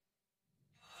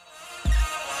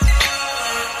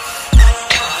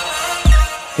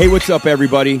Hey, what's up,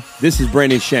 everybody? This is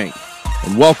Brandon Shank,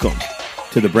 and welcome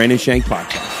to the Brandon Shank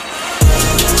Podcast.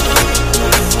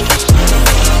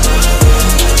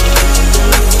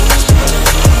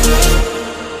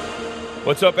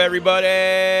 What's up,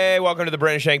 everybody? Welcome to the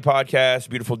Brandon Shank Podcast.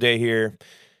 Beautiful day here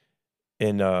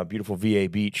in beautiful VA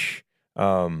Beach.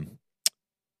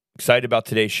 Excited about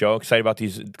today's show. Excited about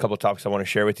these couple of topics I want to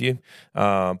share with you.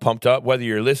 Pumped up, whether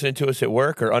you're listening to us at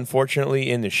work or unfortunately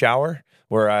in the shower,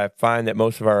 where I find that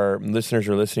most of our listeners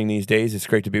are listening these days. It's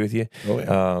great to be with you. Oh,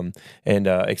 yeah. And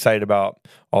excited about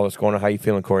all that's going on. How you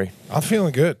feeling, Corey? I'm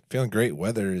feeling good. Feeling great.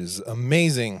 Weather is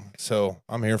amazing, so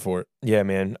I'm here for it. Yeah,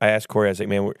 man. I asked Corey, I was like,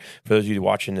 man, for those of you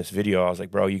watching this video, I was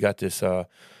like, bro, you got this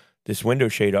this window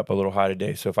shade up a little high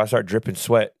today. So if I start dripping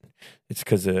sweat, it's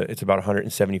because it's about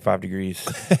 175 degrees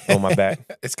on my back.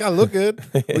 It's got to look good.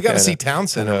 We got to see Town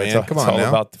Center, man. Come on now. It's all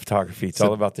about the photography. It's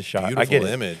all about the shot. I get it.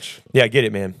 Image. Yeah, I get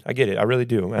it, man. I get it. I really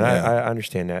do. And Yeah. I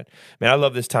understand that. Man, I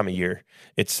love this time of year.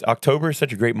 It's October is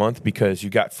such a great month because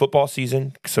you got football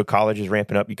season, so college is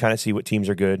ramping up. You kind of see what teams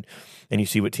are good, and you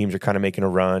see what teams are kind of making a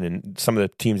run. And some of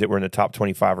the teams that were in the top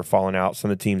 25 are falling out.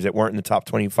 Some of the teams that weren't in the top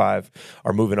 25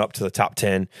 are moving up to the top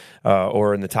 10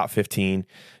 or in the top 15.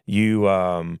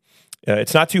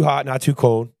 It's not too hot, not too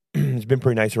cold. It's been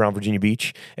pretty nice around Virginia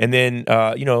Beach. And then,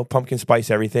 pumpkin spice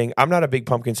everything. I'm not a big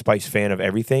pumpkin spice fan of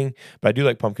everything, but I do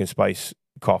like pumpkin spice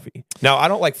coffee. Now, I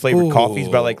don't like flavored coffees,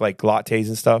 but I like lattes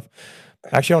and stuff.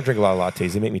 Actually, I don't drink a lot of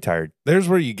lattes. They make me tired. There's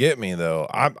where you get me, though.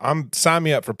 I'm sign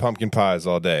me up for pumpkin pies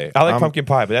all day. I like pumpkin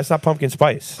pie, but that's not pumpkin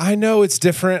spice. I know it's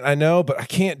different. I know, but I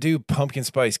can't do pumpkin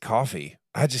spice coffee.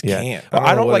 I just can't.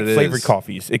 I don't like flavored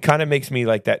coffees. It kind of makes me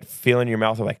like that feeling in your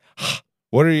mouth of like,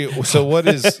 what are you? So what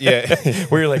is? Yeah,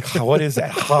 where you're like, what is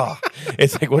that?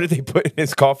 It's like, what did they put in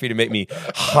this coffee to make me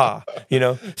So I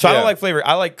don't like flavor.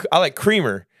 I like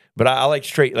creamer, but I like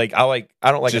straight. Like I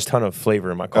don't like just a ton of flavor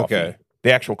in my coffee. Okay,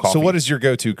 the actual coffee. So what is your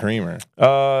go-to creamer?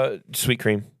 Sweet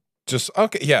cream. Just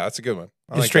okay. Yeah, that's a good one.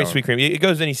 Just straight sweet cream. It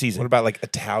goes any season. What about like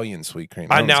Italian sweet cream?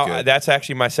 That's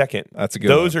actually my second. That's a good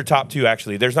Those one. are top two,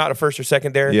 actually. There's not a first or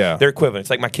second there. Yeah. They're equivalent. It's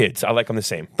like my kids. I like them the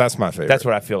same. That's my favorite. That's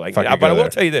what I feel like. But I will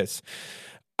tell you this.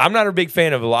 I'm not a big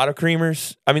fan of a lot of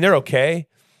creamers. I mean, they're okay,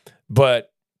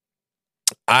 but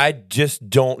I just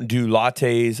don't do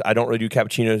lattes. I don't really do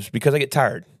cappuccinos because I get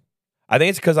tired. I think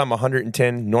it's because I'm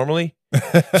 110 normally.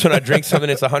 So when I drink something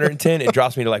that's 110, it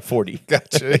drops me to like 40.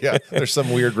 Gotcha. Yeah. There's some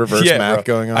weird reverse math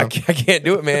going on. I can't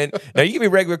do it, man. Now, you give me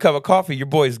a regular cup of coffee, your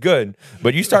boy's good.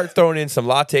 But you start throwing in some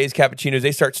lattes, cappuccinos,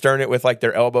 they start stirring it with like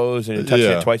their elbows and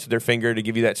touching it twice with their finger to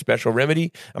give you that special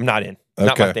remedy. I'm not in.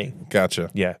 Not my thing.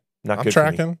 Gotcha. Yeah. Not I'm good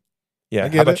tracking. For me. Yeah.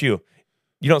 How about you?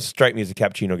 You don't strike me as a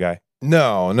cappuccino guy.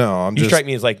 No. You strike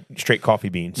me as like straight coffee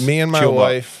beans. Me and my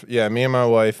wife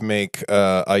make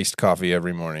iced coffee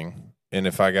every morning. And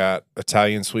if I got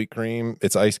Italian sweet cream,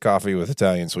 it's iced coffee with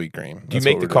Italian sweet cream. Do you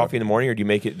make the coffee in the morning or do you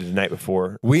make it the night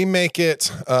before? We make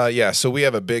it, so we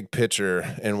have a big pitcher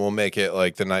and we'll make it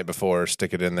like the night before,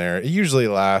 stick it in there. It usually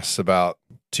lasts about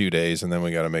 2 days and then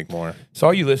we got to make more. So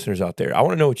all you listeners out there, I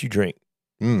want to know what you drink.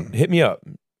 Hit me up.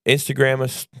 Instagram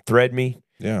us, thread me,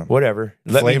 whatever.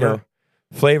 Let me know.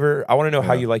 Flavor. I want to know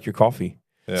how you like your coffee.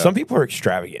 Yeah. Some people are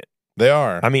extravagant. They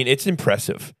are. I mean, it's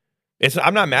impressive.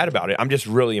 I'm not mad about it. I'm just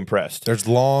really impressed. There's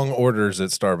long orders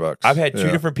at Starbucks. I've had two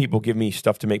different people give me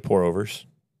stuff to make pour overs.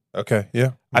 Okay,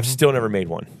 yeah. I've still never made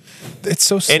one. It's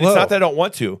so slow. And it's not that I don't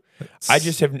want to. I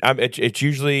just have. It's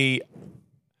usually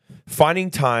finding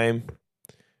time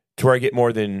to where I get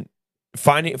more than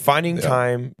finding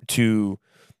time to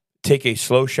take a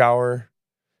slow shower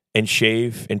and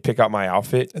shave and pick out my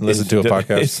outfit and listen to a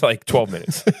podcast. It's like 12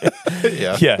 minutes.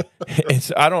 Yeah.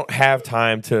 I don't have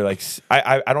time to like.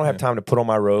 I don't have time to put on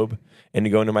my robe and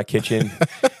to go into my kitchen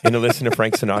and to listen to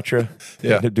Frank Sinatra.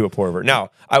 To do a pour over.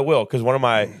 Now I will because one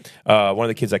of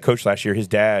the kids I coached last year, his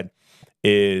dad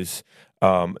is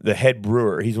the head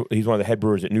brewer. He's one of the head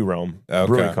brewers at New Rome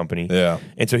Brewing Company. Yeah,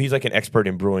 and so he's like an expert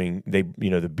in brewing. The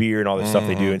beer and all this stuff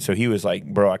they do. And so he was like,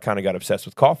 "Bro, I kind of got obsessed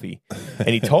with coffee." And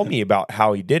he told me about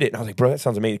how he did it. And I was like, "Bro, that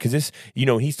sounds amazing." Because this,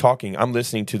 he's talking. I'm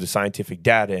listening to the scientific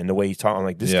data and the way he's talking. I'm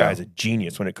like, this guy's a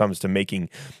genius when it comes to making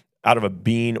out of a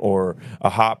bean or a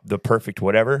hop the perfect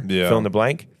whatever. Fill in the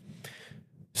blank.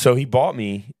 So he got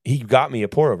me a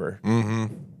pour over.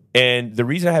 And the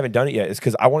reason I haven't done it yet is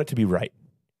because I want it to be right.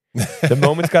 The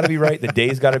moment's got to be right. The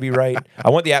day's got to be right. I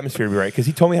want the atmosphere to be right because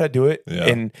he told me how to do it. Yeah.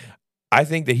 And I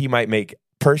think that he might make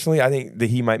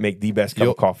the best cup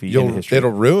of coffee in history.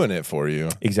 It'll ruin it for you.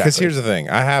 Exactly. Because here's the thing.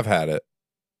 I have had it.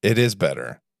 It is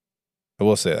better. I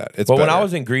will say that. It's well, better. when I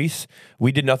was in Greece,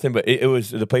 we did nothing but it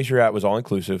was the place you're at was all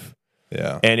inclusive.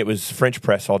 Yeah. And it was French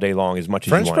press all day long as much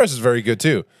as French you want. press is very good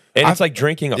too. And it's like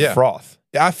drinking a froth.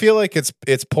 I feel like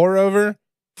it's pour over,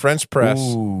 French press,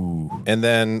 and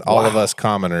then all of us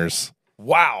commoners.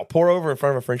 Wow. Pour over in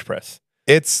front of a French press.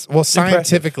 It's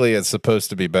scientifically it's supposed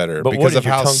to be better but because of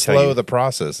how slow the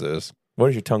process is. What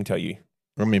does your tongue tell you?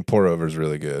 I mean, pour over is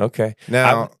really good. Okay.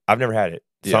 Now I've never had it.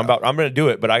 So I'm going to do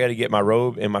it, but I got to get my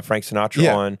robe and my Frank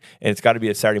Sinatra on, and it's got to be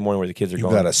a Saturday morning where the kids are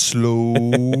going. You got to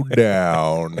slow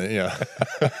down. Yeah.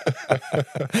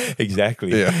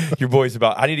 Exactly. Yeah. Your boy's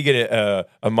I need to get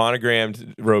a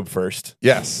monogrammed robe first.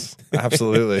 Yes,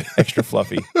 absolutely. Extra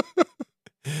fluffy.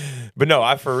 But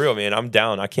no, for real, man, I'm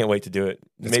down. I can't wait to do it.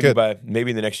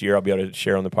 Maybe the next year I'll be able to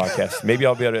share on the podcast. Maybe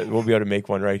we'll be able to make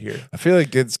one right here. I feel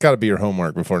like it's got to be your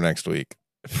homework before next week.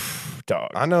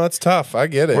 Dog. I know it's tough. I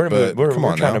get it. We're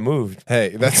trying to move. Hey,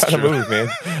 that's trying to move, man.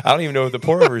 I don't even know if the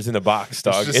pour over is in the box,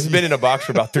 dog. It's been in a box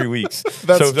for about 3 weeks.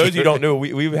 So if those of you don't know,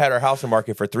 we've had our house on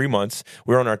market for 3 months.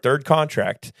 We're on our 3rd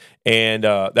contract, and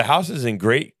the house is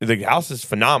the house is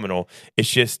phenomenal. It's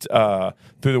just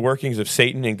through the workings of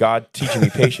Satan and God teaching me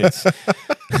patience.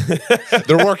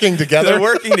 They're working together. They're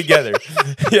working together.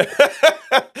 Yeah.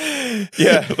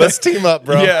 Yeah. Let's team up,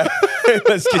 bro. Yeah.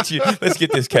 Let's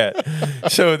get this cat.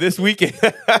 So this weekend,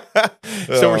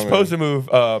 we're supposed to move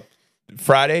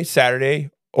Friday, Saturday,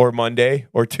 or Monday,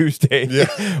 or Tuesday.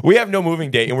 Yeah. We have no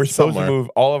moving date, and we're supposed to move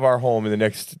all of our home in the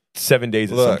next 7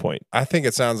 days at some point. I think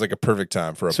it sounds like a perfect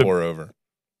time for a pour over.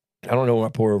 I don't know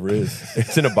what pour over is.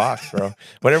 It's in a box, bro.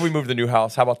 Whenever we move to the new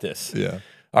house, how about this? Yeah.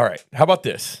 All right. How about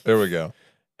this? There we go.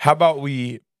 How about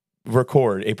we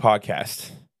record a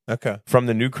podcast? Okay. From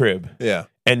the new crib. Yeah.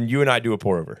 And you and I do a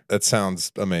pour over. That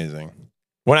sounds amazing.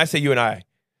 When I say you and I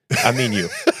mean you.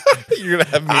 You're going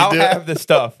to have me I'll have the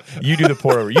stuff. You do the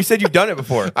pour over. You said you've done it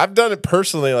before. I've done it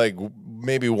personally like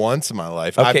maybe once in my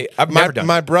life. Okay. I've never done it.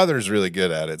 My brother's really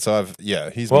good at it. So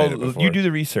he's made it before. You do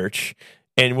the research.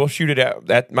 And we'll shoot it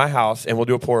at my house, and we'll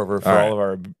do a pour over for all of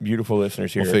our beautiful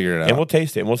listeners here. We'll figure it out. And we'll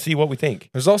taste it, and we'll see what we think.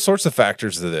 There's all sorts of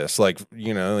factors to this, like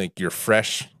your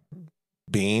fresh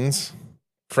beans,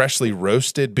 freshly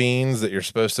roasted beans that you're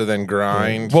supposed to then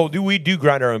grind. Well, we do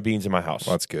grind our own beans in my house.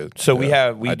 Well, that's good. So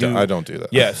I don't do that.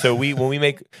 Yeah. So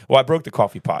I broke the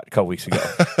coffee pot a couple weeks ago.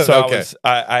 So okay.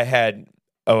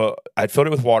 I'd filled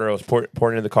it with water. I was pouring it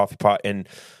into the coffee pot, and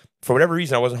for whatever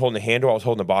reason, I wasn't holding the handle. I was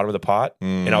holding the bottom of the pot,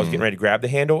 and I was getting ready to grab the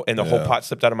handle, and the whole pot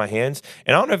slipped out of my hands.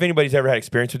 And I don't know if anybody's ever had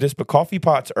experience with this, but coffee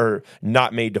pots are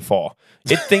not made to fall.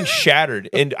 It thing shattered,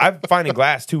 and I'm finding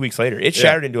glass 2 weeks later. It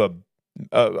shattered into a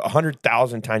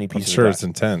 100,000 tiny pieces. I'm sure of glass. It's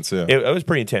intense. Yeah, it was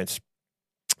pretty intense,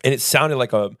 and it sounded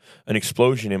like an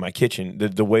explosion in my kitchen.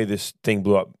 The way this thing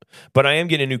blew up. But I am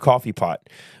getting a new coffee pot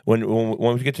when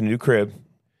we get to the new crib.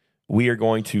 We are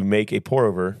going to make a pour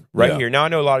over here. Now I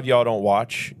know a lot of y'all don't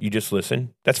watch; you just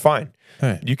listen. That's fine.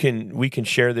 Hey. We can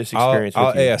share this experience.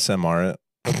 I'll with you. ASMR it.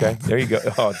 Okay, there you go.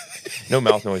 Oh, no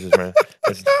mouth noises, man.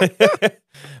 But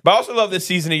I also love this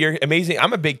season of year. Amazing.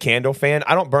 I'm a big candle fan.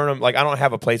 I don't burn them. Like I don't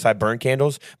have a place I burn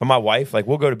candles. But my wife,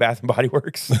 we'll go to Bath and Body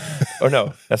Works. Or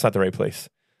no, that's not the right place.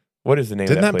 What is the name?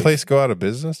 Didn't of that place go out of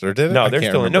business, or did it? No, they're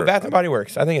still in. No, Bath and Body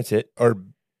Works. I think it's it. Or.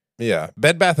 Yeah,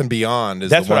 Bed Bath and Beyond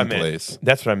is the one place.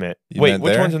 That's what I meant. Wait,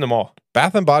 which one's in the mall?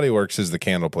 Bath and Body Works is the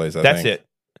candle place. That's it.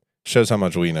 Shows how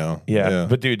much we know. Yeah,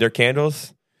 but dude, their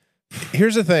candles.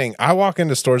 Here's the thing: I walk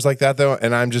into stores like that though,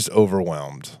 and I'm just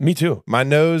overwhelmed. Me too. My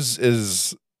nose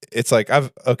is. It's like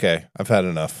I've had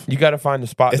enough. You got to find the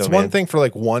spot. It's one thing for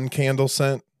like one candle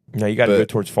scent. No, you got to go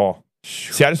towards fall.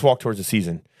 See, I just walk towards the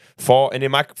season, fall, and in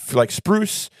my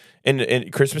spruce. In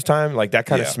Christmas time, like that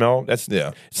kind of smell, it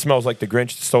smells like the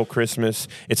Grinch stole Christmas.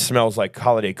 It smells like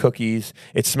holiday cookies.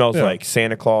 It smells like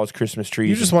Santa Claus, Christmas trees.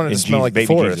 You just want it to smell like the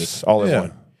forest. Jesus, all in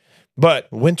one.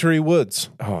 But wintry woods.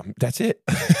 Oh, that's it.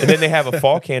 And then they have a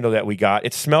fall candle that we got.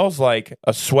 It smells like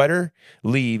a sweater,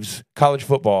 leaves, college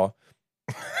football,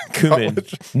 cumin,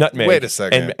 nutmeg. Wait a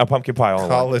second. And a pumpkin pie all in one.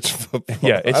 College football.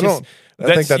 Yeah, it's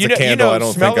I think that's a candle I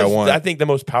don't think I want. I think the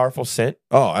most powerful scent.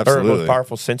 Oh, absolutely. Or most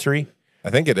powerful sensory. I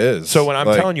think it is. So when I'm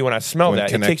telling you, when I smell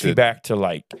that, it takes me back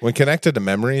to when connected to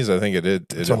memories. I think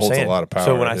it holds a lot of power.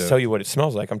 So when I tell you what it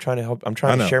smells like, I'm trying to help. I'm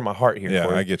trying to share my heart here. Yeah,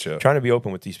 I get you. I'm trying to be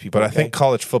open with these people. But I think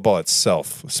college football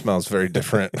itself smells very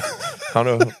different. I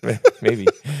don't know, maybe.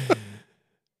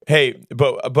 Hey,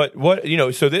 but what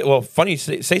funny you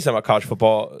say something about college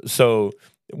football. So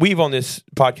we've on this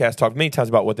podcast talked many times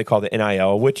about what they call the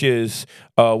NIL, which is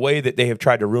a way that they have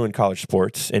tried to ruin college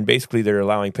sports, and basically they're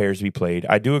allowing players to be played.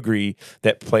 I do agree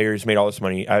that players made all this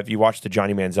money. If you watch the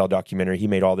Johnny Manziel documentary, he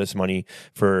made all this money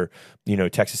for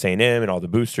Texas A&M and all the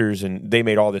boosters, and they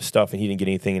made all this stuff, and he didn't get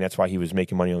anything, and that's why he was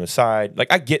making money on the side.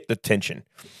 Like I get the tension,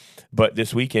 But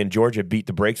this weekend, Georgia beat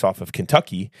the brakes off of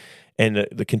Kentucky, and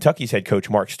the Kentucky's head coach,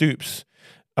 Mark Stoops,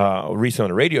 recently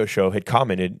on a radio show had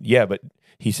commented, but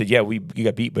he said, we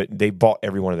got beat, but they bought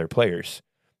every one of their players.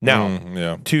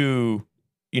 Now, to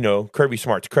Kirby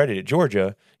Smart's credit at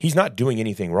Georgia, he's not doing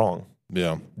anything wrong.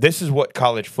 Yeah. This is what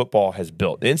college football has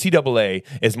built. The NCAA,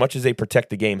 as much as they protect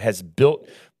the game, has built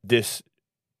this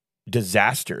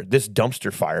disaster, this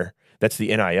dumpster fire that's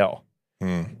the NIL.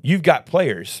 You've got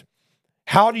players.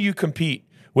 How do you compete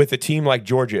with a team like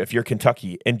Georgia if you're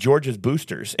Kentucky and Georgia's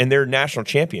boosters and they're national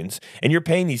champions and you're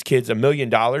paying these kids $1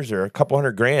 million or a couple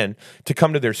 $100,000 to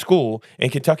come to their school,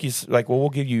 and Kentucky's like, well, we'll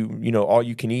give you, all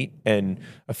you can eat and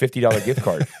a $50 gift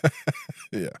card.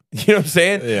 Yeah. You know what I'm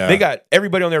saying? Yeah. They got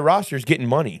everybody on their rosters getting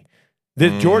money.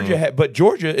 But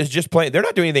Georgia is just playing. They're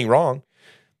not doing anything wrong.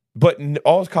 But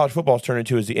all college football is turned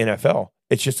into is the NFL.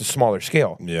 It's just a smaller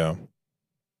scale. Yeah.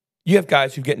 You have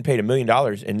guys who are getting paid $1 million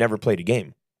and never played a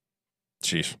game.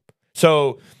 Jeez.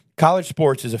 So college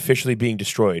sports is officially being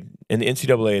destroyed, and the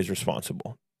NCAA is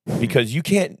responsible because you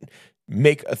can't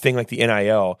make a thing like the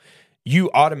NIL.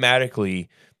 You automatically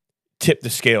tip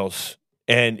the scales,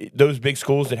 and those big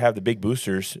schools that have the big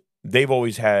boosters, they've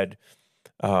always had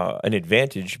an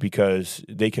advantage because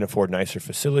they can afford nicer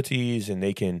facilities and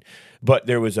they can. But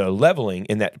there was a leveling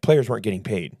in that players weren't getting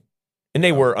paid, and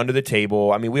they were under the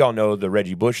table. I mean, we all know the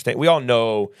Reggie Bush thing. We all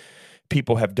know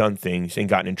people have done things and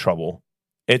gotten in trouble.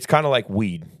 It's kind of like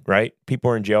weed, right?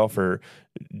 People are in jail for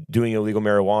doing illegal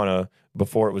marijuana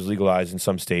before it was legalized in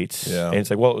some states. Yeah. And it's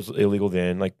like, well, it was illegal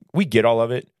then. Like, we get all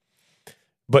of it.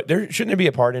 But shouldn't there be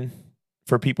a pardon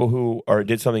for people who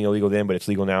did something illegal then, but it's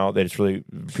legal now, that it's really,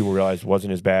 people realize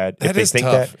wasn't as bad? That is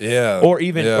tough. Yeah. Or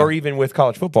even with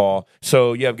college football.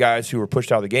 So you have guys who were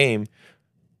pushed out of the game.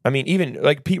 I mean, even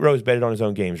like Pete Rose betted on his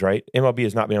own games, right? MLB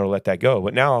has not been able to let that go.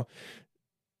 But now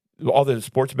all the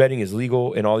sports betting is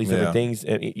legal and all these other things.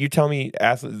 And you tell me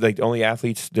the only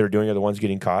athletes that are doing are the ones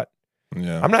getting caught.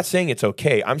 Yeah. I'm not saying it's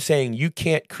okay. I'm saying you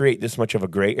can't create this much of a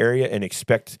gray area and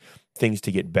expect things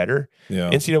to get better. Yeah.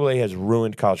 NCAA has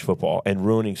ruined college football and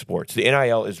ruining sports. The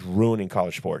NIL is ruining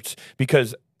college sports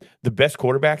because the best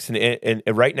quarterbacks and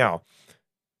right now,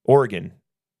 Oregon,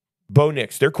 Bo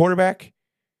Nix, their quarterback,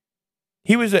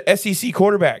 he was a SEC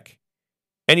quarterback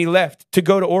and he left to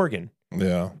go to Oregon.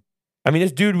 Yeah. I mean,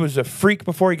 this dude was a freak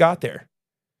before he got there.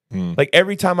 Like,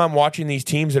 every time I'm watching these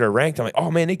teams that are ranked, I'm like, oh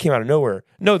man, they came out of nowhere.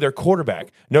 No, their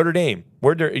quarterback, Notre Dame,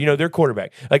 their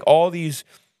quarterback. Like, all of these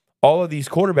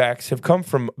quarterbacks have come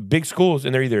from big schools,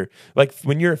 and they're either like,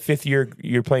 when you're a fifth year,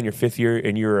 you're playing your fifth year,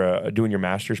 and you're doing your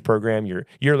master's program.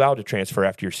 You're allowed to transfer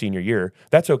after your senior year.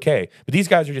 That's okay. But these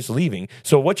guys are just leaving.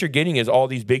 So what you're getting is all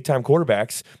these big time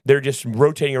quarterbacks. They're just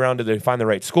rotating around to find the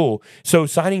right school. So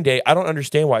signing day, I don't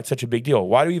understand why it's such a big deal.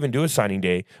 Why do we even do a signing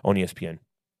day on ESPN?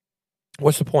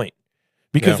 What's the point?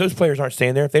 Because those players aren't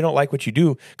staying there. If they don't like what you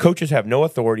do, coaches have no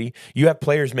authority. You have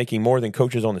players making more than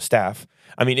coaches on the staff.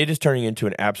 I mean, it is turning into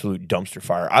an absolute dumpster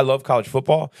fire. I love college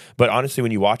football, but honestly,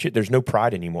 when you watch it, there's no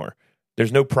pride anymore.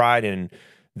 There's no pride in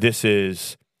this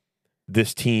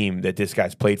team that this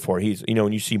guy's played for. He's,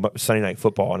 when you see Sunday Night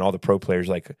Football and all the pro players,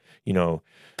 like,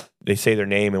 they say their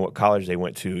name and what college they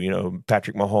went to,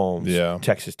 Patrick Mahomes,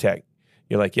 Texas Tech.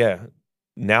 You're like, yeah.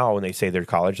 Now when they say their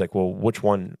college, like, well, which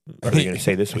one are they going to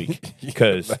say this week?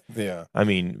 Because, I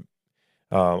mean,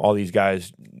 all these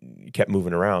guys kept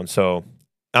moving around. So,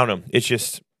 I don't know.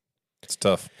 It's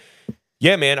tough.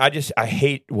 Yeah, man. I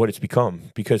hate what it's become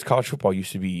because college football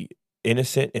used to be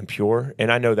innocent and pure. And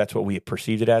I know that's what we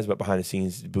perceived it as, but behind the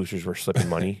scenes, the boosters were slipping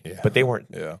money. But they weren't.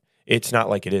 Yeah. It's not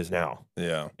like it is now.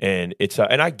 Yeah. And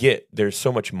and I get there's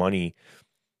so much money.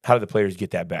 How do the players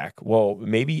get that back? Well,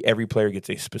 maybe every player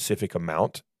gets a specific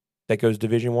amount that goes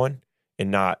Division I and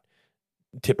not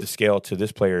tip the scale to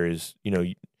this player is,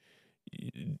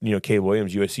 Caleb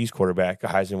Williams, USC's quarterback, a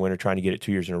Heisman winner trying to get it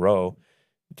 2 years in a row.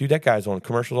 Dude, that guy's on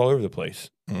commercials all over the place.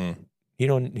 He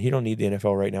don't need the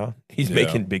NFL right now. He's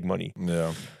making big money.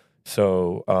 Yeah.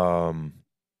 So, I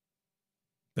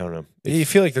don't know. You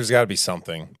feel like there's got to be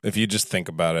something. If you just think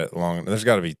about it long, there's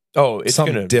got to be it's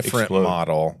some different explode.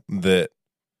 model that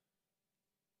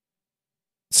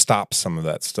stop some of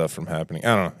that stuff from happening.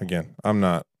 I don't know. Again, I'm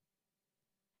not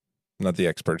the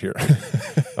expert here.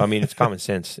 I mean, it's common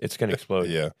sense. It's going to explode.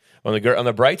 Yeah. On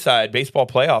the bright side, baseball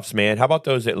playoffs, man. How about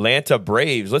those Atlanta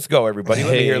Braves? Let's go, everybody.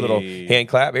 Let me hear a little hand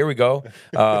clap. Here we go.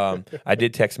 I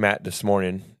did text Matt this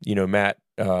morning. Matt,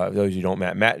 those who don't,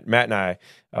 Matt and I,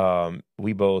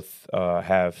 we both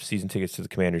have season tickets to the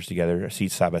Commanders together,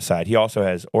 seats side by side. He also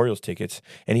has Orioles tickets,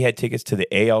 and he had tickets to the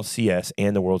ALCS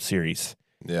and the World Series.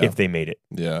 if they made it.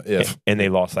 Yeah, and they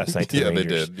lost last night to the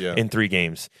Rangers they did. Yeah, in 3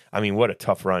 games. I mean, what a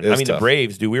tough run. Tough. The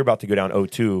Braves, dude, we were about to go down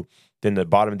 0-2. Then the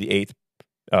bottom of the 8th,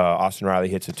 Austin Riley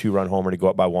hits a 2-run homer to go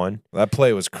up by 1. That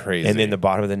play was crazy. And then the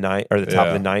bottom of the 9th, or the top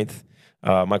of the 9th,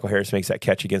 Michael Harris makes that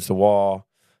catch against the wall,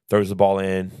 throws the ball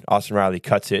in. Austin Riley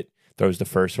cuts it, throws the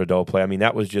first for a double play. I mean,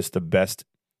 that was just the best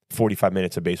 45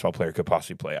 minutes a baseball player could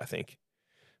possibly play, I think,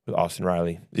 with Austin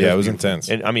Riley. It was intense.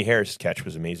 And I mean, Harris' catch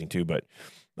was amazing too, but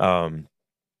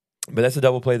that's a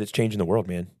double play that's changing the world,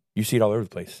 man. You see it all over the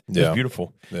place. It was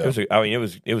beautiful. Yeah.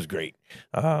 It was great.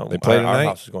 They played our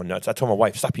house was going nuts. I told my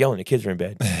wife, stop yelling. The kids are in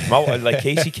bed.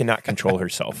 Casey cannot control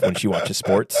herself when she watches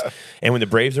sports. And when the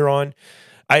Braves are on,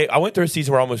 I went through a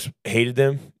season where I almost hated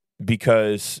them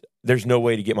because there's no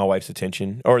way to get my wife's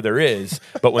attention, or there is.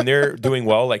 But when they're doing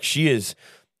well, like she is,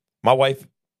 my wife,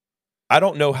 I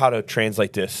don't know how to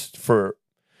translate this for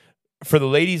the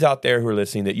ladies out there who are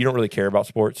listening that you don't really care about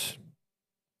sports,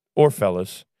 or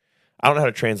fellas. I don't know how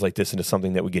to translate this into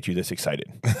something that would get you this excited.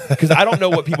 Because I don't know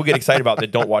what people get excited about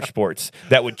that don't watch sports,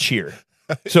 that would cheer.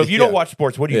 So if you don't watch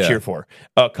sports, what do you cheer for?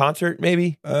 A concert,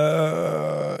 maybe?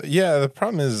 The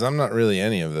problem is I'm not really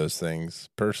any of those things,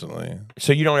 personally.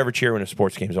 So you don't ever cheer when a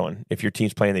sports game's on? If your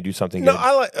team's playing, they do something good?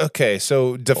 No, okay,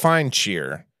 so define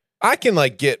cheer. I can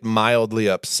get mildly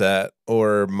upset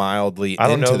or mildly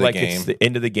into the game. It's the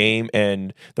end of the game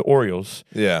and the Orioles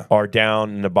are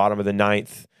down in the bottom of the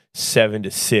 9th.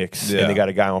 7-6, and they got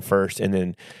a guy on first, and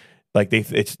then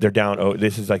they're down. Oh,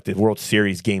 this is like the World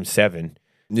Series Game 7,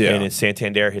 and then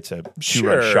Santander hits a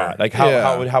 2-run shot.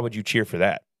 How would you cheer for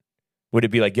that? Would it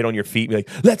be like get on your feet and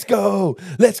be like, let's go,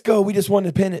 we just won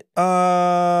the pennant?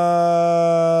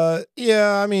 I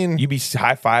mean, you'd be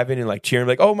high-fiving and like cheering,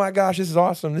 like, oh my gosh, this is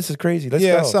awesome, this is crazy, let's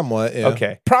go. Somewhat,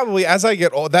 okay. Probably as I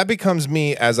get old, that becomes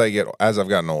me as I've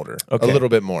gotten older, a little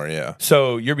bit more,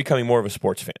 So you're becoming more of a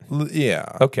sports fan.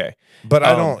 Okay. But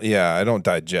I don't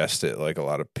digest it like a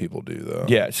lot of people do, though.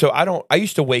 Yeah, so I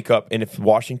used to wake up, and if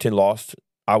Washington lost,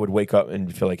 I would wake up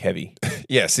and feel like heavy.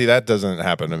 Yeah, see, that doesn't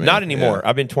happen to me. Not anymore. Yeah.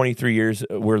 I've been 23 years.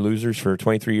 We're losers for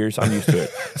 23 years. I'm used to it.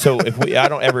 So they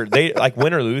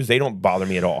win or lose, they don't bother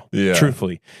me at all. Yeah.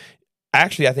 Truthfully.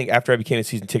 Actually, I think after I became a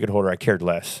season ticket holder, I cared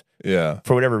less. Yeah.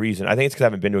 For whatever reason. I think it's because I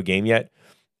haven't been to a game yet,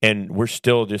 and we're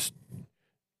still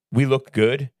we look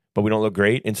good, but we don't look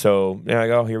great. And so,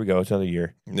 here we go. It's another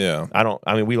year. Yeah.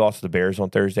 We lost to the Bears on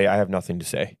Thursday. I have nothing to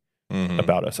say.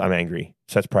 About us. I'm angry.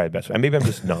 So that's probably the best way. Maybe I'm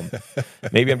just numb.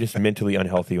 Maybe I'm just mentally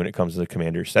unhealthy when it comes to the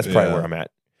Commanders. That's probably where I'm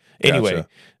at. Anyway,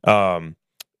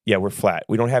 we're flat.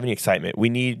 We don't have any excitement. We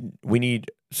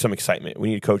need some excitement. We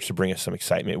need a coach to bring us some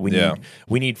excitement.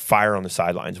 We need fire on the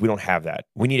sidelines. We don't have that.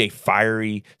 We need a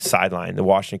fiery sideline. The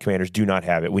Washington Commanders do not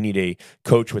have it. We need a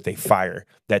coach with a fire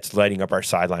that's lighting up our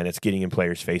sideline, that's getting in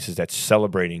players' faces, that's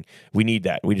celebrating. We need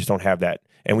that. We just don't have that.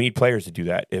 And we need players to do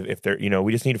that. If they're,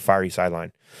 we just need a fiery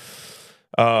sideline.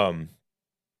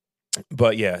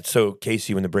 But yeah, so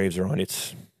Casey, when the Braves are on,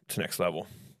 it's next level.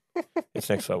 It's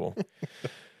next level.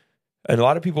 And a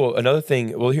lot of people, another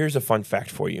thing, well, here's a fun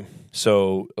fact for you.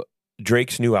 So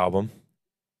Drake's new album,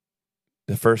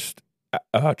 the first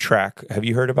track, have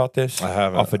you heard about this? I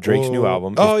haven't. Off of Drake's new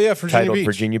album.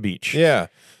 Virginia Beach. Yeah.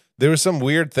 There was some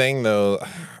weird thing, though.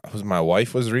 My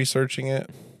wife was researching it,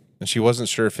 and she wasn't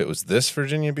sure if it was this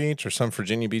Virginia Beach or some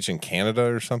Virginia Beach in Canada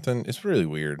or something. It's really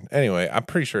weird. Anyway, I'm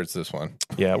pretty sure it's this one.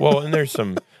 Yeah, well, and there's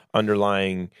some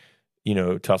underlying,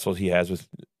 tussles he has with,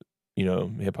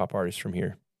 hip-hop artists from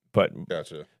here. But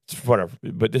gotcha. It's whatever.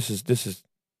 But this is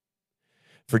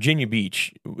Virginia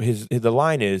Beach. The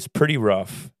line is pretty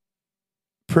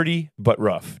but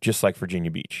rough, just like Virginia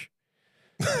Beach.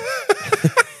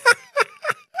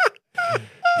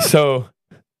 So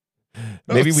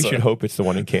maybe we should hope it's the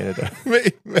one in Canada.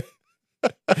 This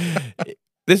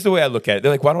is the way I look at it.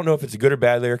 They're like, well, I don't know if it's a good or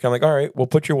bad lyric. I'm like, all right, well,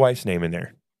 put your wife's name in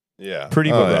there. Yeah.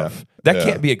 Pretty but rough. That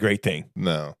can't be a great thing.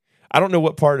 No. I don't know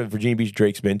what part of Virginia Beach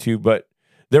Drake's been to, but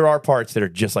there are parts that are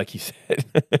just like he said.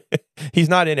 He's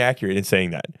not inaccurate in saying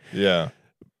that. Yeah.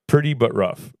 Pretty but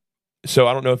rough. So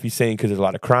I don't know if he's saying because there's a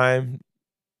lot of crime,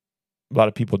 a lot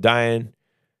of people dying.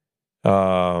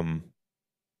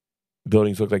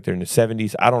 Buildings look like they're in the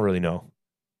 70s. I don't really know.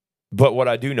 But what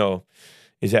I do know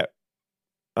is that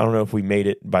I don't know if we made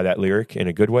it by that lyric in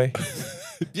a good way.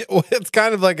 Yeah, well, it's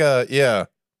kind of like it's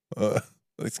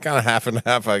kind of half and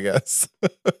half, I guess.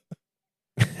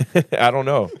 I don't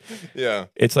know. Yeah.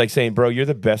 It's like saying, bro, you're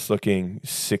the best looking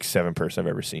 6'7" person I've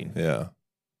ever seen. Yeah.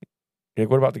 Like,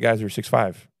 what about the guys who are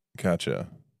 6'5"? Gotcha.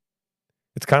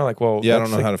 It's kind of like, well, yeah, I don't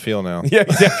know how to feel now. Yeah,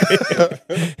 exactly.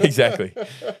 Exactly.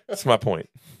 That's my point.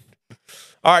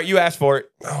 All right, you asked for it.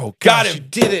 Oh, got gosh, him. You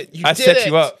did it. I set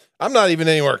you up. I'm not even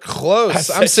anywhere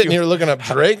close. I'm sitting here looking up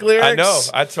Drake lyrics. I know.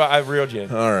 That's why I reeled you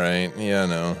in. All right. Yeah, I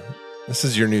know. This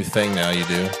is your new thing now. You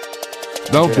do.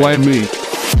 Don't blame me.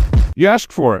 You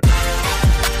asked for it.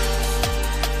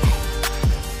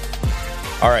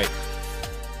 All right.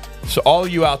 So all of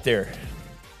you out there,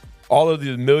 all of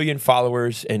the million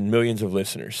followers and millions of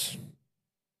listeners,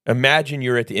 imagine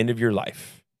you're at the end of your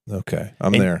life. Okay.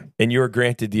 I'm there. And you're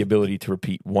granted the ability to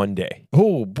repeat one day.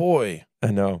 Oh, boy. I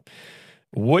know.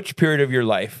 Which period of your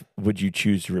life would you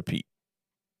choose to repeat?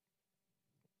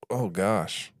 Oh,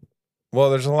 gosh. Well,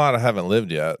 there's a lot I haven't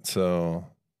lived yet, so...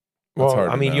 Well,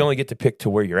 I mean, you only get to pick to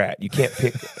where you're at. You can't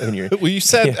pick when you're... Well, you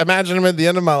said, imagine I'm at the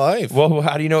end of my life. Well,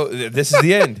 how do you know this is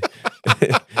the end?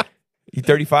 You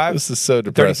 35? This is so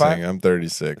depressing. 35? I'm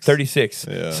 36. 36.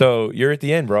 Yeah. So you're at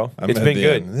the end, bro. It's been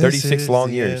good. 36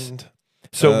 long years. End.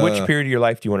 So which period of your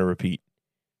life do you want to repeat?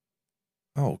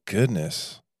 Oh,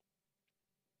 goodness.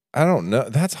 I don't know.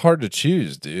 That's hard to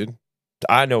choose, dude.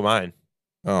 I know mine.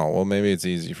 Oh, well, maybe it's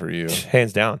easy for you.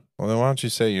 Hands down. Well, then why don't you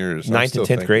say yours? 9th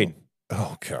and 10th grade.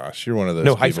 Oh, gosh. You're one of those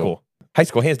No, people. high school. High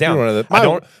school, hands down. You're one of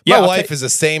the, my wife is the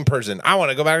same person. I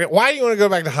want to go back. Why do you want to go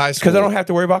back to high school? Because I don't have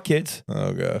to worry about kids.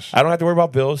 Oh, gosh. I don't have to worry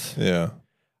about bills. Yeah.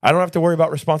 I don't have to worry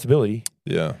about responsibility.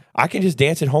 Yeah. I can just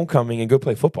dance at homecoming and go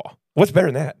play football. What's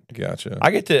better than that? Gotcha.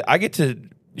 I get to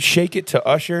shake it to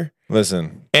Usher.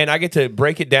 Listen. And I get to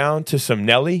break it down to some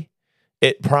Nelly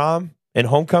at prom and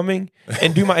homecoming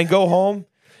and go home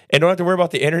and don't have to worry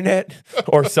about the internet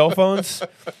or cell phones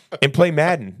and play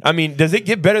Madden. I mean, does it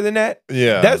get better than that?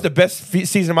 Yeah. That was the best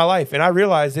season of my life. And I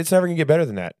realized it's never going to get better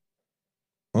than that.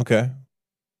 Okay.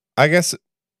 I guess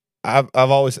I've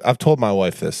told my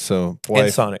wife this. So, wife,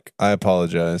 and Sonic. I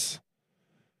apologize.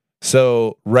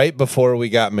 So, right before we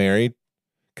got married,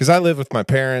 because I live with my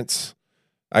parents,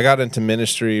 I got into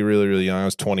ministry really, really young. I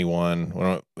was 21 when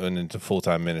I went into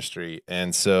full-time ministry.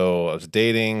 And so I was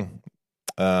dating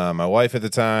my wife at the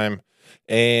time.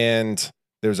 And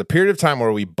there was a period of time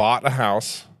where we bought a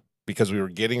house because we were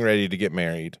getting ready to get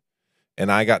married.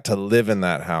 And I got to live in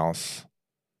that house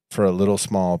for a little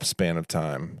small span of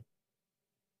time.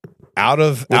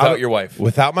 Without your wife.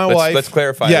 Without my wife. Let's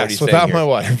clarify yes, what he's without saying my here.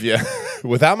 wife. Yeah.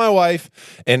 Without my wife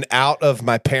and out of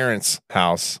my parents'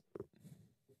 house.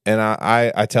 And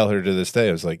I tell her to this day,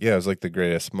 I was like, yeah, it was like the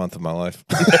greatest month of my life.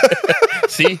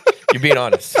 See? You're being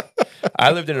honest.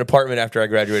 I lived in an apartment after I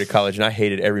graduated college, and I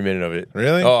hated every minute of it.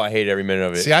 Really? Oh, I hated every minute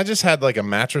of it. See, I just had like a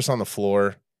mattress on the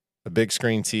floor, a big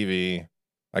screen TV.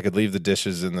 I could leave the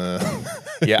dishes in the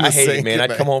Yeah, in the I hated it, sink man.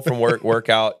 at I'd come home from work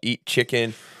out, eat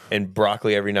chicken and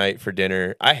broccoli every night for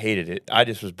dinner. I hated it. I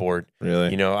just was bored. Really?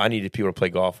 You know, I needed people to play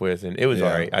golf with, and it was Yeah.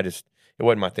 all right. It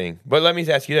wasn't my thing. But let me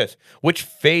ask you this. Which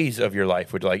phase of your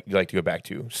life would you like to go back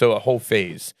to? So a whole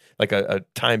phase, like a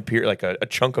time period, like a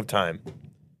chunk of time.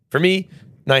 For me,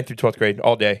 9th through 12th grade,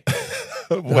 all day.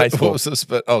 High school. What was this?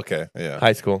 But okay, yeah.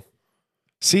 High school.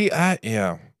 See, No I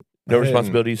didn't-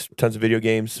 responsibilities, tons of video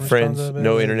games, friends,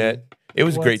 no internet. It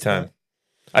was a great time.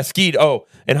 I skied. Oh,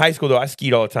 in high school, though, I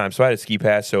skied all the time. So I had a ski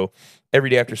pass. So every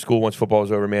day after school, once football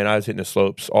was over, man, I was hitting the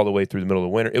slopes all the way through the middle of the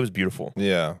winter. It was beautiful.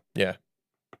 Yeah. Yeah.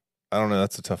 I don't know.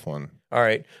 That's a tough one. All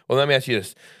right. Well, let me ask you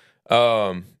this.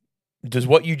 Does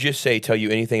what you just say tell you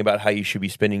anything about how you should be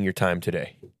spending your time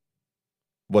today?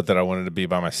 What, that I wanted to be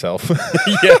by myself?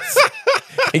 Yes.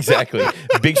 Exactly.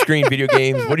 Big screen video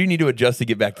games. What do you need to adjust to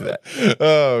get back to that?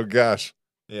 Oh, gosh.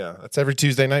 Yeah. That's every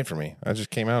Tuesday night for me. I just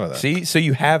came out of that. See? So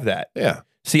you have that. Yeah.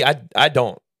 See, I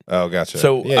don't. Oh, gotcha.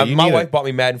 So yeah, my wife bought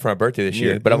me Madden for my birthday this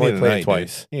year, but I've only played it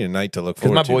twice. You need a night to look Because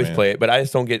forward my to, boys man. play it, but I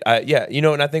just don't get. Yeah, you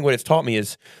know, and I think what it's taught me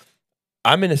is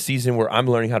I'm in a season where I'm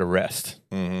learning how to rest.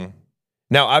 Mm-hmm.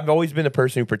 Now, I've always been the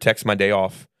person who protects my day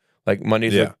off. Like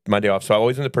Monday's like my day off, so I've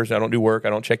always been the person. I don't do work.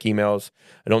 I don't check emails.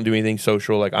 I don't do anything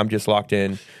social. Like I'm just locked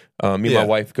in. Me and my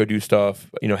wife go do stuff.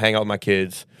 You know, hang out with my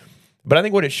kids. But I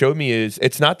think what it showed me is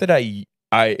it's not that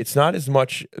it's not as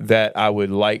much that I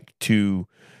would like to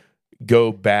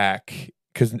go back,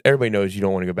 because everybody knows you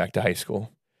don't want to go back to high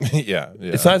school. yeah.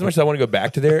 It's not as much as I want to go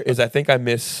back to there as I think I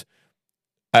miss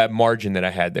a margin that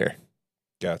I had there.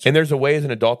 Gotcha. And there's a way as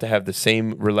an adult to have the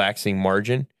same relaxing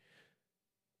margin,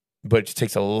 but it just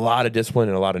takes a lot of discipline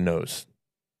and a lot of no's.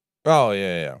 Oh,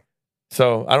 yeah.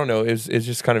 So I don't know. It's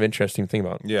just kind of interesting to think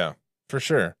about. Yeah, for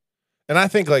sure. And I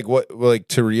think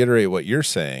to reiterate what you're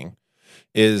saying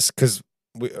is because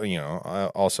I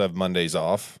also have Mondays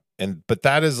off, but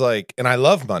that is and I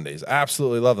love Mondays.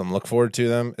 Absolutely love them. Look forward to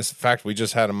them. In fact, we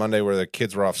just had a Monday where the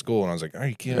kids were off school, and I was like, "Are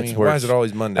you kidding me? Why is it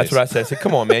always Mondays?" That's what I said. I said,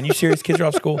 "Come on, man, you serious? Kids are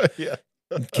off school?" Yeah.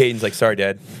 Caden's like, "Sorry,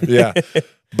 Dad." Yeah,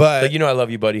 but like, I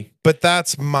love you, buddy. But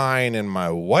that's mine and my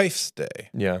wife's day.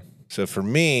 Yeah. So for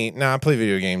me, now I play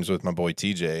video games with my boy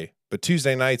TJ, but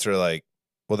Tuesday nights are like,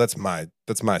 well, that's my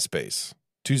space.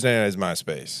 Tuesday night is my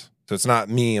space. So it's not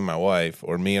me and my wife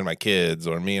or me and my kids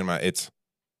or me and it's.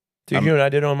 Dude, you know what I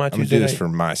did on my I'm Tuesday gonna do this night? for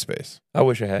my space. I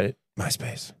wish I had it. My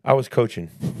space. I was coaching,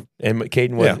 and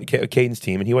Caden's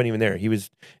team, and he wasn't even there. He was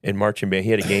in marching band.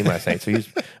 He had a game last night, so he was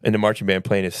in the marching band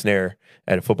playing his snare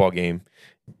at a football game.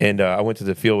 And I went to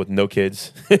the field with no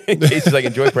kids. Casey's like,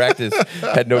 enjoy practice.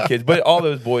 Had no kids, but all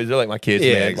those boys, they're like my kids,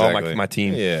 man. Exactly. All my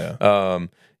team. Yeah.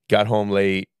 Got home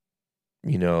late,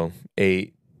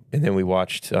 8, and then we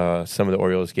watched some of the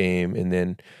Orioles game, and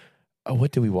then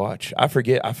what did we watch? I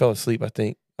forget. I fell asleep. I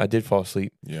think I did fall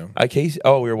asleep. Yeah. We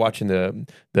were watching the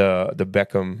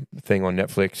Beckham thing on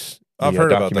Netflix. I've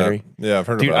heard about that. Yeah, I've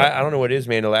heard about it. I don't know what it is,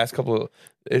 man. The last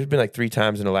there's been like 3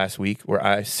 times in the last week where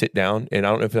I sit down, and I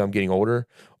don't know if I'm getting older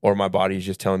or my body is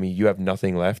just telling me you have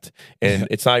nothing left. And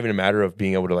it's not even a matter of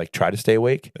being able to like try to stay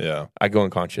awake. Yeah. I go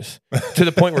unconscious to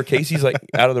the point where Casey's like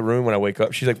out of the room when I wake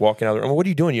up. She's like walking out of the room. What are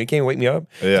you doing? You can't wake me up?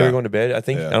 Yeah. Can we go to bed? I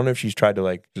don't know if she's tried to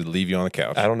like just leave you on the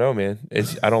couch. I don't know, man.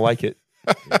 I don't like it.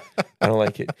 I don't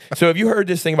like it. So have you heard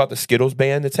this thing about the Skittles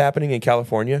ban that's happening in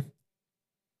California?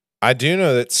 I do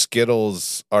know that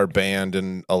Skittles are banned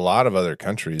in a lot of other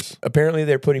countries. Apparently,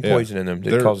 they're putting poison in them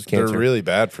that causes cancer. They're really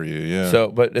bad for you, yeah. So,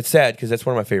 but it's sad because that's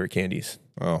one of my favorite candies.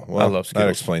 Oh, well, I love Skittles. That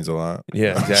explains a lot.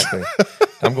 Yeah, exactly.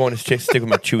 I'm going to stick with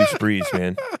my Chewy Sprees,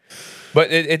 man.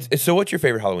 But so what's your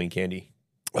favorite Halloween candy?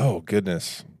 Oh,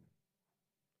 goodness.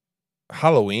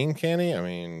 Halloween candy? I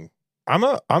mean, I'm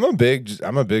a big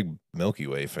Milky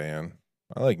Way fan.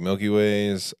 I like Milky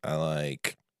Ways. I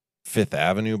like Fifth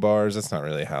Avenue bars. That's not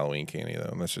really Halloween candy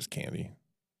though. That's just candy.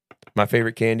 My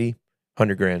favorite candy,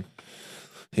 100 grand.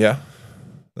 Yeah,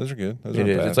 those are good. Those it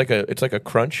is. Bad. It's like a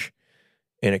crunch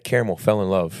and a caramel fell in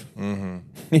love.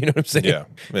 Mm-hmm. You know what I'm saying? Yeah.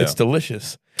 It's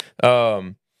delicious.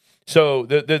 So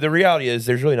the reality is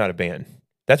there's really not a ban.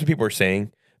 That's what people are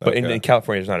saying. But in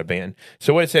California, there's not a ban.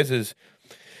 So what it says is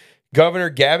Governor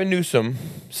Gavin Newsom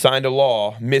signed a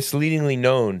law misleadingly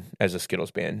known as a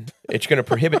Skittles ban. It's going to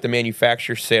prohibit the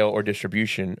manufacture, sale, or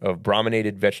distribution of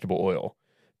brominated vegetable oil,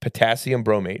 potassium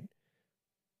bromate,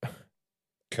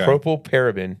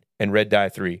 propylparaben, and red dye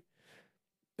 3.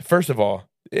 First of all,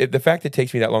 the fact it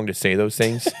takes me that long to say those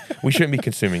things, we shouldn't be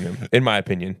consuming them, in my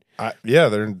opinion.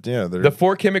 They're The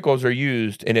 4 chemicals are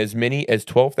used in as many as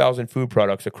 12,000 food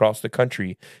products across the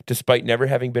country, despite never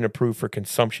having been approved for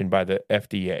consumption by the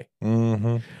FDA.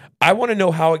 Mm-hmm. I want to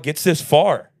know how it gets this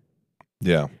far.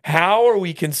 Yeah. How are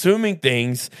we consuming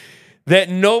things that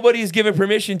nobody's given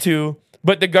permission to,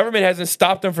 but the government hasn't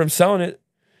stopped them from selling it?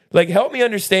 Like, help me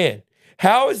understand.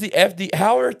 How is the FDA?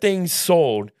 How are things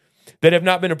sold that have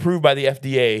not been approved by the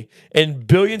FDA, and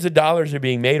billions of dollars are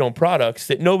being made on products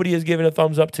that nobody has given a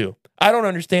thumbs up to? I don't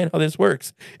understand how this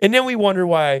works. And then we wonder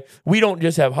why we don't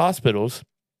just have hospitals,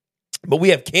 but we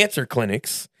have cancer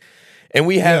clinics, and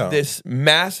we have this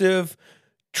massive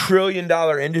 $1 trillion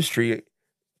industry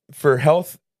for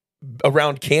health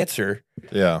around cancer.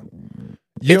 Yeah.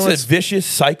 It's a vicious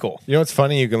cycle. You know what's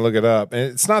funny? You can look it up.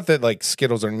 And it's not that like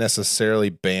Skittles are necessarily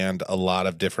banned a lot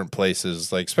of different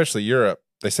places, like especially Europe.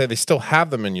 They say they still have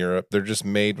them in Europe. They're just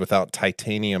made without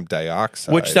titanium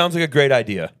dioxide. Which sounds like a great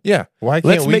idea. Yeah. Why can't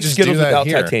Let's we make just Skittles do that without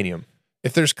here? titanium.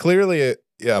 If there's clearly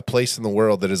a place in the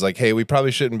world that is like, hey, we probably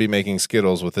shouldn't be making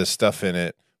Skittles with this stuff in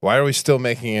it, why are we still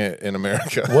making it in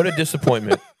America? What a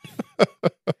disappointment.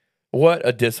 What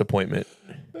a disappointment.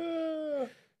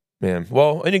 Man.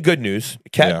 Well, in good news,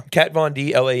 Kat Von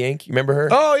D, LA Inc., you remember her?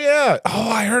 Oh, yeah. Oh,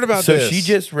 I heard about this. So she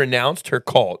just renounced her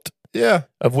cult. Yeah.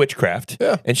 Of witchcraft.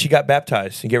 Yeah. And she got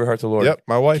baptized and gave her heart to the Lord. Yep.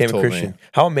 My wife became told a Christian. me.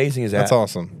 How amazing is that? That's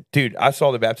awesome. Dude, I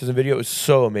saw the baptism video. It was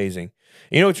so amazing.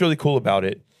 You know what's really cool about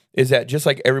it is that just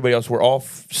like everybody else, we're all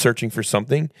searching for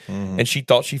something. Mm-hmm. And she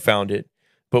thought she found it.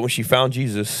 But when she found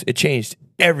Jesus, it changed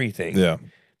everything. Yeah.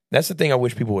 That's the thing I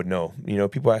wish people would know. You know,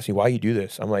 people ask me, why you do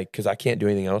this? I'm like, because I can't do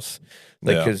anything else.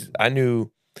 Like, because I knew.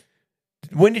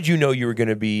 When did you know you were going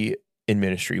to be in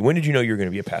ministry? When did you know you were going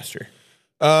to be a pastor?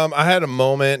 I had a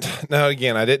moment. Now,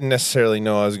 again, I didn't necessarily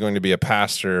know I was going to be a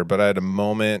pastor, but I had a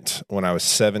moment when I was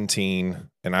 17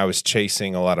 and I was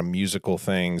chasing a lot of musical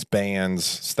things,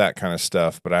 bands, that kind of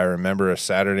stuff. But I remember a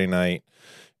Saturday night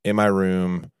in my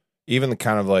room, even the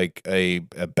kind of like a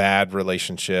bad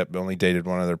relationship, only dated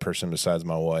one other person besides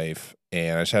my wife.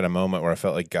 And I just had a moment where I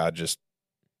felt like God just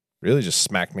really just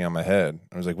smacked me on my head.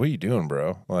 I was like, what are you doing,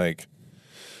 bro? Like,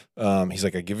 he's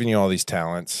like, I've given you all these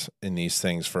talents and these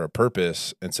things for a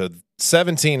purpose. And so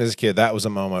 17 as a kid, that was a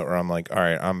moment where I'm like, all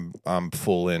right, I'm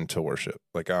full into worship.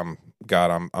 Like I'm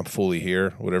fully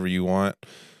here, whatever you want.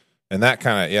 And that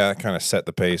kind of set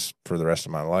the pace for the rest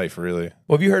of my life, really.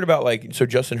 Well, have you heard about so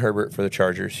Justin Herbert for the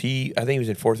Chargers? I think he was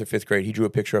in 4th or 5th grade. He drew a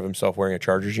picture of himself wearing a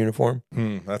Chargers uniform.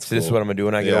 That's so. This is what I'm gonna do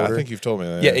when I get older. I think you've told me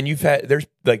that. Yeah, and there's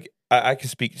I can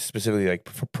speak specifically like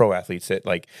for pro athletes that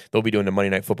like they'll be doing the Monday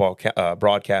Night Football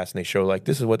broadcast and they show like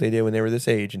this is what they did when they were this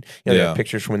age and they have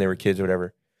pictures from when they were kids or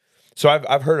whatever. So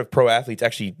I've heard of pro athletes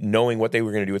actually knowing what they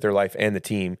were going to do with their life and the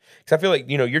team. Because I feel like,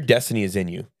 your destiny is in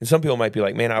you. And some people might be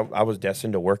like, man, I was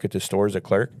destined to work at the store as a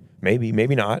clerk. Maybe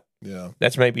not. Yeah.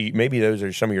 That's maybe those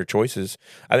are some of your choices.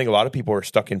 I think a lot of people are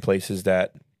stuck in places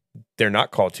that they're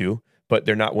not called to, but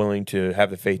they're not willing to have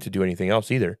the faith to do anything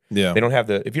else either. Yeah. They don't have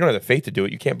if you don't have the faith to do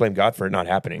it, you can't blame God for it not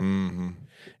happening. Mm-hmm.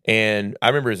 And I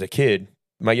remember as a kid,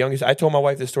 I told my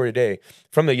wife this story today.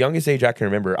 From the youngest age I can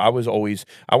remember, I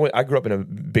grew up in a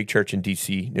big church in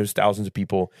DC. There was thousands of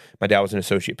people. My dad was an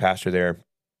associate pastor there.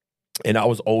 And I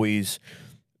was always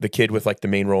the kid with like the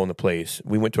main role in the plays.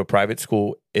 We went to a private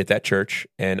school at that church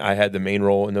and I had the main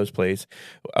role in those plays.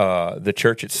 The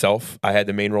church itself, I had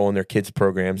the main role in their kids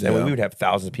programs. And we would have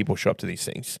thousands of people show up to these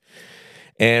things.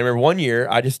 And I remember one year,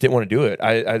 I just didn't want to do it.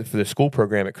 I for the school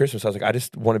program at Christmas, I was like, I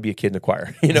just want to be a kid in the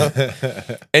choir,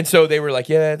 And so they were like,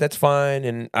 yeah, that's fine.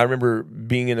 And I remember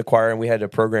being in the choir, and we had a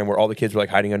program where all the kids were like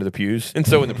hiding under the pews. And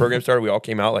so when the program started, we all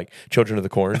came out like children of the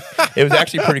corn. It was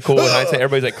actually pretty cool in hindsight.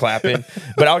 Everybody's like clapping.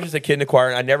 But I was just a kid in the choir,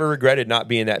 and I never regretted not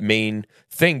being that main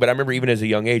thing. But I remember even as a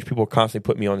young age, people constantly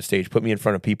put me on the stage, put me in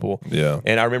front of people. Yeah.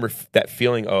 And I remember that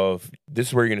feeling of this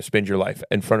is where you're going to spend your life,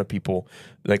 in front of people,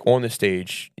 like on the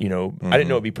stage. I didn't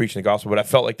know it'd be preaching the gospel, but I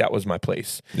felt like that was my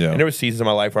place. Yeah. And there was seasons of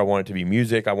my life where I wanted to be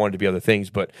music, I wanted to be other things,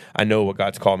 but I know what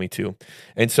God's called me to.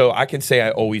 And so I can say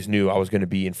I always knew I was going to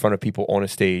be in front of people on a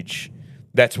stage.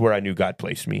 That's where I knew God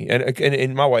placed me.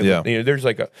 And my wife, there's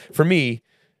for me,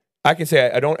 I can say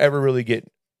I don't ever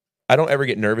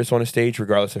get nervous on a stage,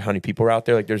 regardless of how many people are out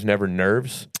there. Like there's never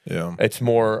nerves. Yeah. It's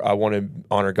more, I want to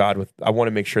honor God I want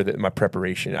to make sure that my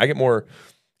preparation, I get more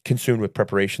consumed with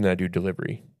preparation than I do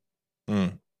delivery.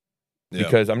 Yeah.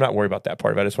 Because I'm not worried about that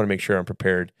part of it. I just want to make sure I'm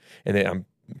prepared and that I'm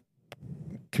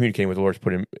communicating with the Lord to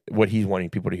put in what He's wanting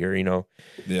people to hear,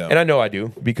 Yeah. And I know I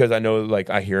do, because I know like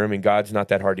I hear Him, and God's not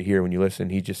that hard to hear when you listen.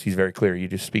 He's very clear. He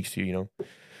just speaks to you,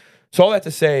 So all that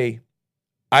to say,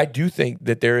 I do think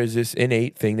that there is this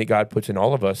innate thing that God puts in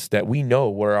all of us that we know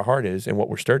where our heart is and what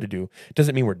we're stirred to do.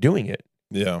 Doesn't mean we're doing it.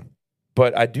 Yeah.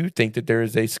 But I do think that there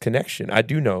is a connection. I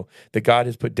do know that God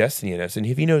has put destiny in us. And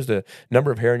if He knows the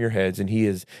number of hair on your heads and He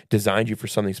has designed you for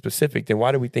something specific, then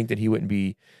why do we think that He wouldn't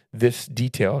be this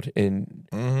detailed in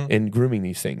grooming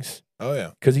these things? Oh,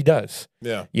 yeah. Because He does.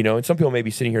 Yeah. And some people may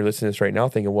be sitting here listening to this right now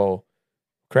thinking, well,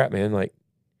 crap, man, like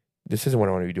this isn't what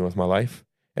I want to be doing with my life.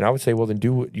 And I would say, well, then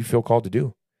do what you feel called to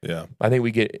do. Yeah. I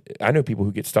know people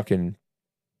who get stuck in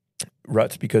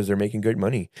ruts because they're making good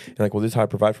money and like, well, this is how I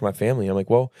provide for my family. I'm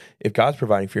like, well, if God's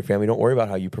providing for your family, don't worry about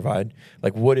how you provide.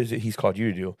 Like, what is it He's called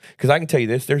you to do? Because I can tell you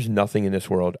this, there's nothing in this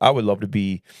world. I would love to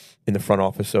be in the front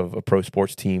office of a pro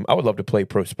sports team. I would love to play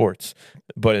pro sports,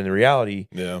 but in the reality,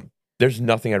 there's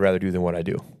nothing I'd rather do than what I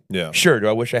do. Yeah. Sure. Do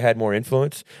I wish I had more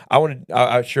influence? I wish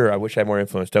I had more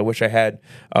influence. Do I wish I had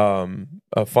a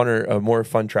more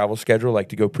fun travel schedule, like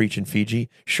to go preach in Fiji?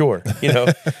 Sure.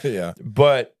 Yeah.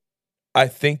 But I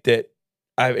think that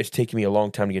it's taken me a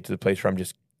long time to get to the place where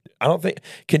I don't think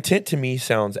content to me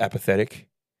sounds apathetic.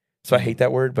 So I hate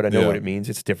that word, but I know what it means.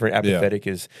 It's different. Apathetic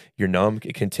is you're numb.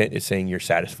 Content is saying you're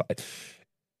satisfied.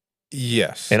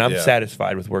 Yes. And I'm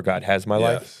satisfied with where God has my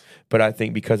life. But I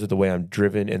think because of the way I'm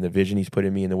driven and the vision He's put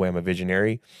in me and the way I'm a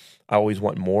visionary, I always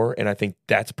want more. And I think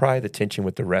that's probably the tension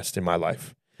with the rest in my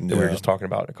life that we were just talking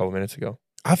about a couple minutes ago.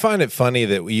 I find it funny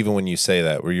that even when you say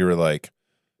that, where you were like,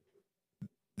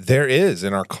 there is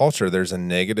in our culture, there's a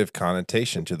negative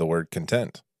connotation to the word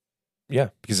content. Yeah.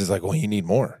 Because it's like, well, you need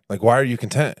more. Like, why are you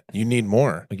content? You need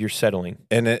more. Like you're settling.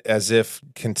 And as if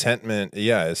contentment,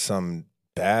 is some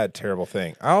bad, terrible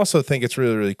thing. I also think it's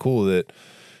really, really cool that,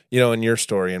 in your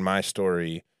story and my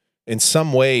story, in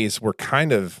some ways, we're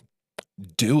kind of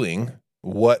doing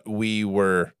what we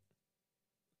were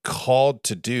called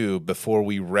to do before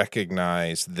we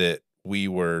recognized that we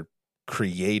were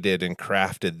created and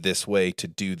crafted this way to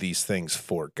do these things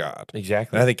for God.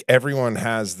 Exactly. And I think everyone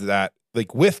has that,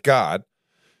 like with God,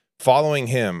 following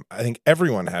Him, I think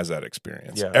everyone has that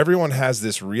experience. Yeah. Everyone has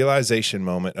this realization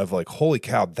moment of like, holy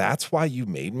cow, that's why you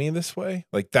made me this way?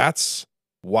 Like, that's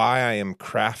why I am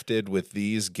crafted with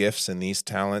these gifts and these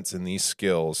talents and these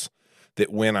skills,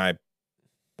 that when I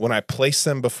place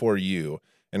them before you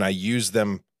and I use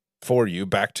them for you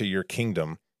back to your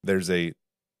kingdom, there's a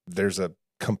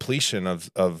completion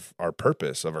of our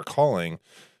purpose, of our calling,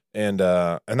 And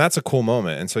that's a cool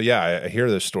moment. And so, yeah, I hear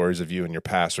those stories of you and your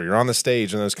past, or you're on the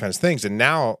stage and those kinds of things. And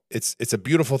now it's a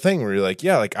beautiful thing where you're like,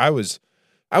 yeah, like I was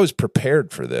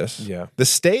prepared for this. Yeah. The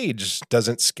stage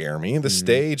doesn't scare me. The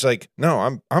stage, like,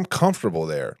 no, I'm comfortable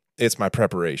there. It's my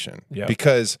preparation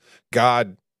because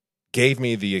God gave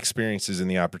me the experiences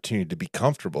and the opportunity to be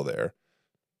comfortable there.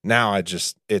 Now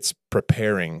it's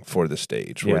preparing for the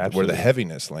stage where the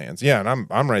heaviness lands. Yeah. And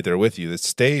I'm right there with you. The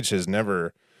stage has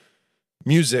never,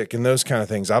 music and those kind of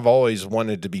things, I've always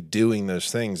wanted to be doing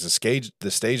those things. The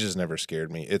stage has never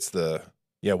scared me. It's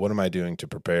what am I doing to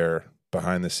prepare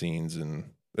behind the scenes?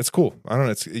 And it's cool. I don't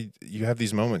know. You have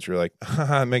these moments where you're like,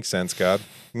 it makes sense, God.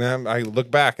 And I look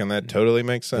back and that totally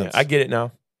makes sense. Yeah, I get it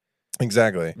now.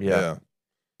 Exactly. Yeah.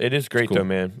 It is great though,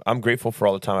 man. I'm grateful for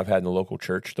all the time I've had in the local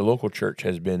church. The local church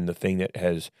has been the thing that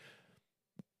has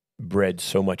bred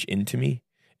so much into me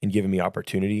and given me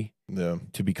opportunity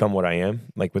to become what I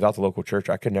am. Like without the local church,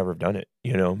 I could never have done it,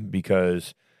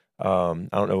 because I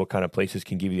don't know what kind of places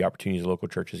can give you the opportunities the local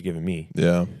church has given me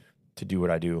to do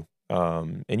what I do.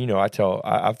 And I've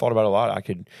thought about it a lot. I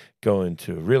could go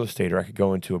into real estate, or I could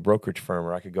go into a brokerage firm,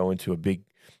 or I could go into a big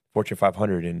Fortune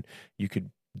 500, and you could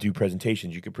do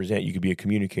presentations, you could present, you could be a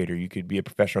communicator, you could be a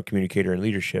professional communicator in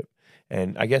leadership.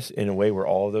 And I guess in a way we're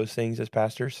all of those things as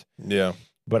pastors. Yeah.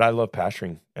 But I love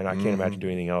pastoring, and I can't imagine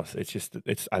doing anything else.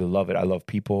 I love it. I love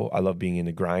people. I love being in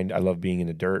the grind. I love being in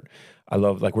the dirt. I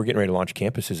love, like, we're getting ready to launch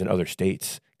campuses in other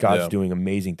states. God's doing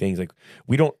amazing things. Like,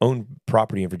 we don't own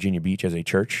property in Virginia Beach as a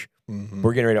church.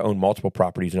 We're getting ready to own multiple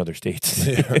properties in other states.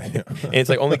 And it's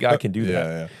like only God can do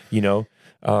that.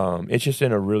 It's just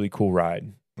been a really cool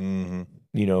ride. A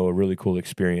really cool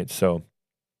experience. So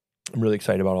I'm really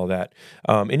excited about all that.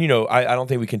 I don't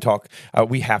think we can talk.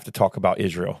 We have to talk about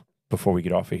Israel before we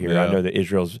get off of here. I know that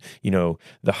Israel's, the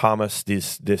Hamas,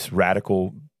 this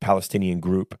radical Palestinian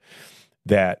group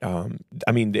that,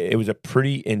 it was a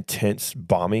pretty intense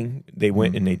bombing. They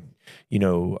went and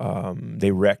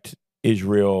they wrecked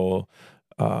Israel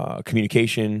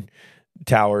communication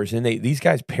towers, and these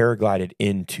guys paraglided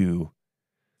into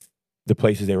the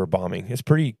places they were bombing. It's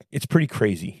pretty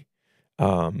crazy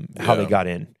how they got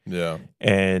in. Yeah.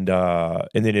 And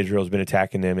then Israel's been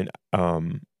attacking them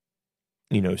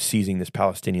and seizing this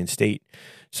Palestinian state.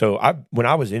 So when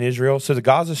I was in Israel, so the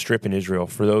Gaza Strip in Israel,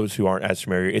 for those who aren't as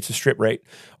familiar, it's a strip right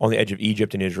on the edge of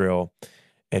Egypt and Israel,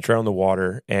 and it's right on the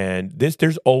water. And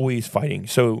there's always fighting.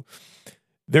 So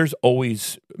there's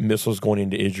always missiles going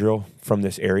into Israel from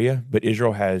this area, but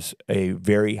Israel has a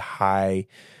very high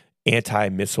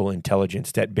anti-missile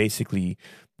intelligence that basically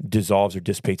dissolves or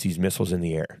dissipates these missiles in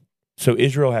the air. So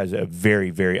Israel has a very,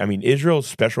 very, Israel's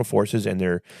special forces and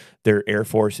their air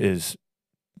force is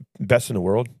best in the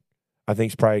world. I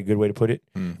think it's probably a good way to put it.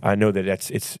 I know that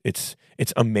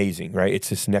it's amazing, right? It's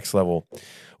this next level.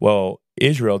 Well,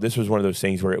 Israel, this was one of those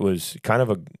things where it was kind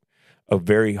of a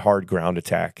very hard ground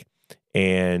attack.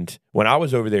 And when I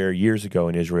was over there years ago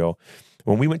in Israel,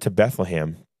 when we went to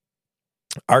Bethlehem,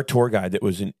 our tour guide that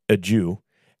was a Jew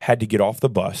had to get off the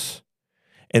bus,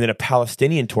 and then a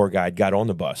Palestinian tour guide got on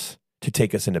the bus to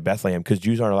take us into Bethlehem because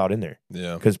Jews aren't allowed in there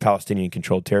because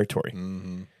Palestinian-controlled territory.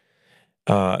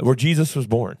 Where Jesus was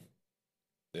born.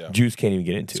 Yeah. Jews can't even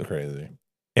get into. It's crazy.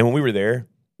 And when we were there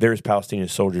was Palestinian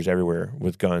soldiers everywhere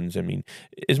with guns.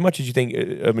 As much as you think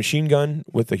a machine gun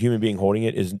with a human being holding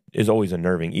it is always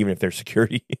unnerving, even if they're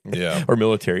security or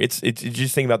military. It's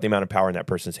just think about the amount of power in that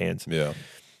person's hands. Yeah.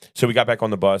 So we got back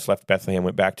on the bus, left Bethlehem,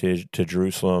 went back to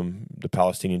Jerusalem. The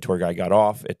Palestinian tour guide got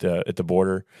off at the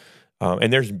border.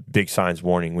 And there's big signs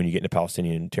warning when you get into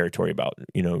Palestinian territory about,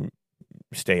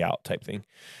 stay out type thing.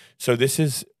 So this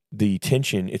is the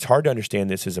tension. It's hard to understand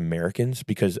this as Americans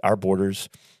because our borders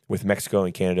with Mexico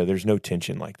and Canada, there's no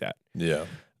tension like that. Yeah.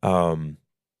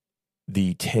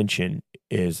 The tension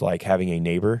is like having a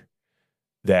neighbor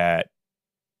that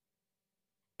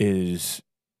is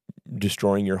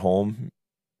destroying your home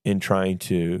and trying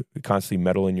to constantly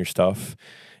meddle in your stuff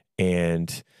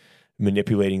and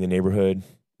manipulating the neighborhood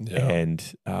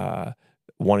and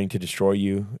wanting to destroy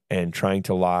you and trying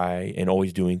to lie and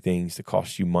always doing things that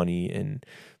cost you money and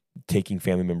taking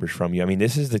family members from you.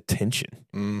 This is the tension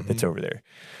that's over there.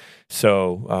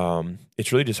 So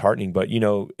it's really disheartening, but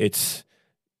it's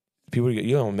people,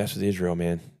 you don't mess with Israel,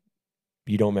 man.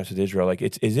 You don't mess with Israel. Like,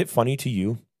 is it funny to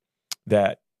you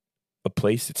that a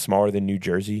place that's smaller than New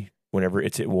Jersey, whenever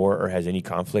it's at war or has any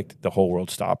conflict, the whole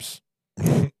world stops?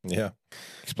 Yeah.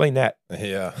 Explain that.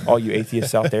 Yeah. All you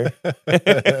atheists out there,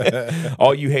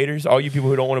 all you haters, all you people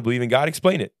who don't want to believe in God,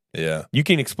 explain it. Yeah. You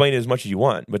can explain it as much as you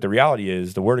want, but the reality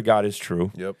is the word of God is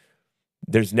true. Yep.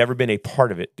 There's never been a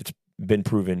part of it that's been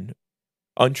proven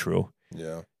untrue.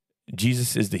 Yeah.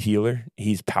 Jesus is the healer.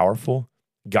 He's powerful.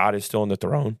 God is still on the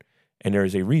throne. And there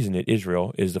is a reason that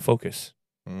Israel is the focus.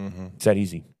 Mm-hmm. It's that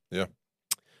easy. Yeah.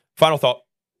 Final thought.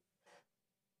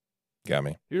 Got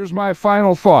me. Here's my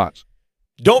final thought.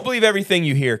 Don't believe everything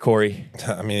you hear, Corey.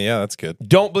 I mean, yeah, that's good.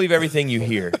 Don't believe everything you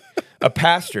hear. A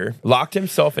pastor locked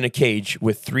himself in a cage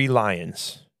with 3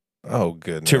 lions Oh,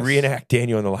 goodness. to reenact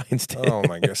Daniel in the lion's den. Oh,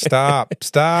 my God. Stop.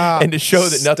 Stop. And to show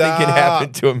that nothing can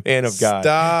happen to a man of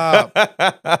God.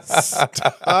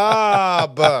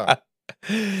 Stop.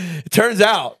 It turns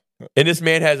out, and this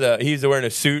man he's wearing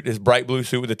a suit, his bright blue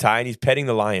suit with a tie, and he's petting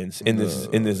the lions in this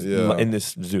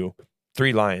zoo.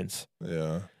 3 lions.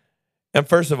 Yeah. And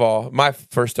first of all, my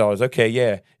first thought is, okay,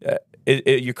 yeah,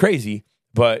 you're crazy,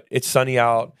 but it's sunny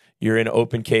out. You're in an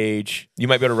open cage. You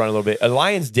might be able to run a little bit. A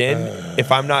lion's den,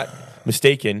 if I'm not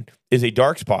mistaken, is a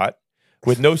dark spot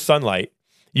with no sunlight.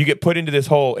 You get put into this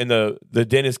hole, and the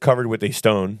den is covered with a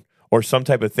stone or some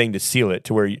type of thing to seal it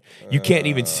to where you can't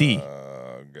even see.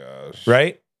 Oh, gosh.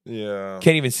 Right? Yeah.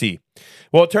 Can't even see.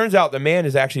 Well, it turns out the man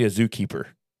is actually a zookeeper.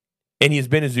 And he's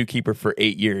been a zookeeper for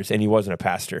 8 years, and he wasn't a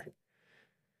pastor.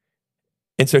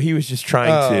 And so he was just trying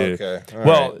to. Okay.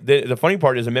 Well, the funny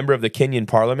part is a member of the Kenyan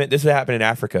parliament. This happened in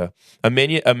Africa. A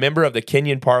member of the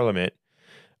Kenyan parliament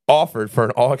offered for an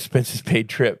all expenses paid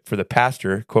trip for the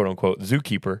pastor, quote unquote,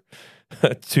 zookeeper,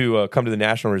 to come to the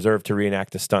National Reserve to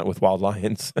reenact a stunt with wild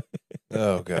lions.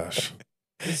 Oh, gosh.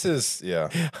 This is, yeah.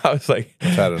 I was like,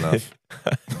 I've had enough.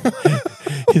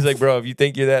 He's like, bro, if you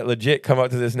think you're that legit, come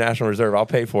up to this National Reserve. I'll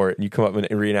pay for it. And you come up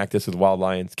and reenact this with wild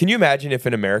lions. Can you imagine if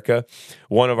in America,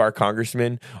 one of our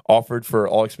congressmen offered for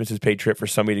all expenses paid trip for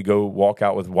somebody to go walk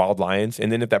out with wild lions?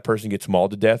 And then if that person gets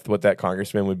mauled to death, what that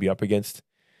congressman would be up against?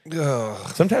 Ugh.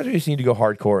 Sometimes we just need to go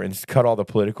hardcore and just cut all the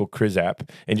political crizzap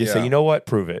and just say, Yeah. you know what?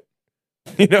 Prove it.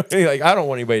 You know, like, I don't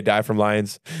want anybody to die from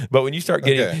lions. But when you start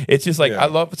getting, it's just like,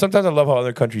 Yeah. sometimes I love how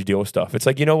other countries deal with stuff. It's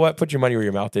like, you know what? Put your money where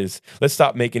your mouth is. Let's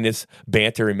stop making this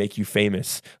banter and make you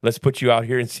famous. Let's put you out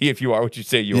here and see if you are what you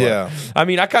say you are. I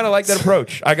mean, I kind of like that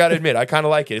approach. I got to admit, I kind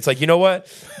of like it. It's like, you know what?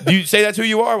 Do you say that's who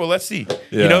you are? Well, let's see.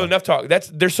 Yeah. You know, enough talk.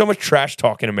 There's so much trash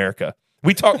talk in America.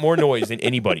 We talk more noise than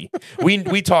anybody.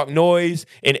 We talk noise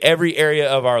in every area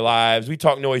of our lives. We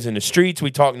talk noise in the streets. We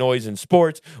talk noise in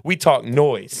sports. We talk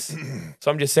noise.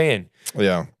 So I'm just saying.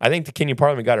 Yeah. I think the Kenyan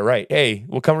Parliament got it right. Hey,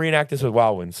 we'll come reenact this with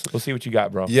wild ones. We'll see what you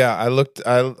got, bro. Yeah. I I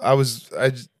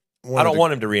don't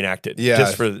want him to reenact it. Yeah.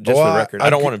 Just for the record.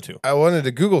 I don't want him to. I wanted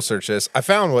to Google search this. I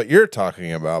found what you're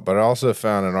talking about, but I also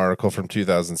found an article from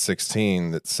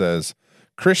 2016 that says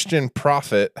Christian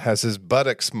prophet has his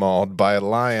buttocks mauled by a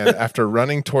lion after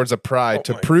running towards a pride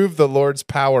to prove the Lord's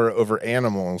power over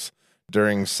animals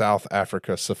during South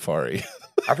Africa safari.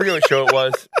 I forget what show it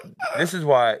was. This is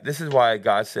why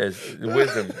God says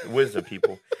wisdom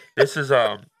people. This is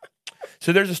so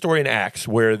there's a story in Acts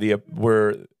where the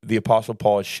apostle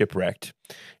Paul is shipwrecked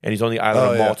and he's on the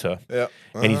island of Malta. Yeah.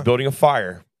 And he's building a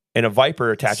fire and a viper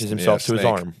attaches himself to his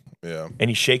arm. Yeah. And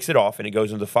he shakes it off and it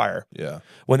goes into the fire. Yeah.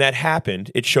 When that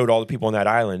happened, it showed all the people on that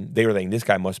island, they were thinking, this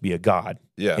guy must be a god.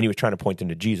 Yeah. And he was trying to point them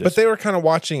to Jesus. But they were kind of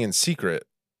watching in secret,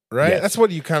 right? Yes. That's what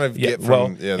you kind of get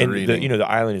from the reading. the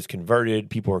island is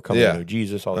converted. People are coming to know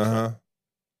Jesus, all this stuff.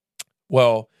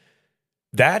 Well,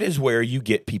 that is where you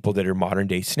get people that are modern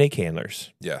day snake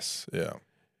handlers. Yes. Yeah.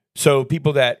 So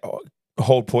people that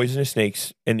hold poisonous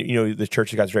snakes, and the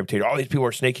Church of God's reputation, all these people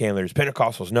are snake handlers,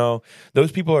 Pentecostals. No,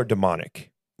 those people are demonic.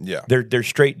 Yeah. They're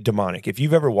straight demonic. If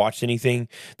you've ever watched anything,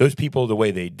 those people, the way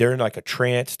they're in like a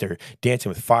trance, they're dancing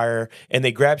with fire, and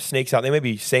they grab snakes out. They may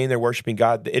be saying they're worshiping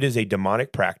God. It is a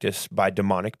demonic practice by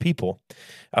demonic people.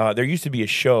 There used to be a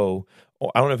show,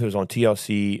 I don't know if it was on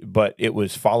TLC, but it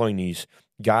was following these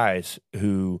guys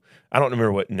who, I don't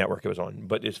remember what network it was on,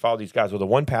 but it's followed these guys. Well, the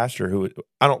one pastor who,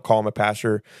 I don't call him a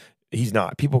pastor, he's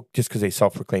not. People, just because they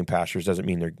self-proclaim pastors doesn't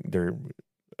mean they're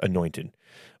anointed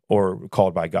or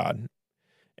called by God.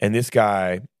 And this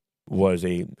guy was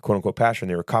a quote-unquote pastor,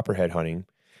 and they were copperhead hunting,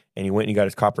 and he went and he got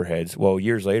his copperheads. Well,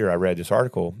 years later, I read this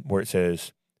article where it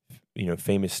says,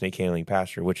 famous snake handling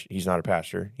pastor, which he's not a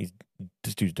pastor.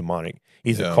 This dude's demonic.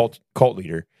 He's a cult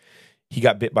leader. He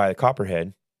got bit by a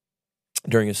copperhead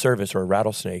during his service, or a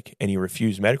rattlesnake, and he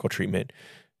refused medical treatment.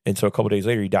 And so a couple days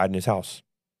later, he died in his house.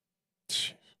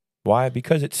 Why?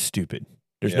 Because it's stupid.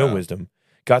 There's no wisdom.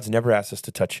 God's never asked us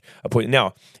to touch a poison.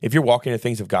 Now, if you're walking in the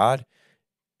things of God,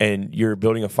 and you're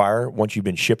building a fire once you've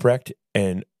been shipwrecked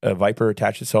and a viper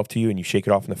attached itself to you and you shake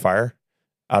it off in the fire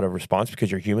out of response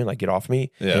because you're human, like, get off me,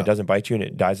 and it doesn't bite you and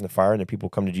it dies in the fire and then people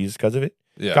come to Jesus because of it.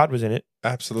 Yeah. God was in it.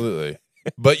 Absolutely.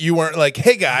 But you weren't like,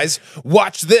 hey guys,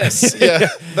 watch this. Yeah.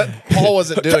 Paul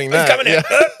wasn't doing that. He's coming in.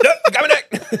 Coming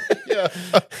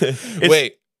in.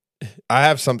 Wait. I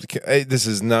have something. This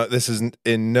is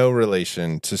in no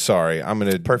relation to. Sorry, I'm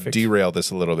going to derail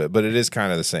this a little bit, but it is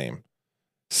kind of the same.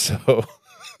 So,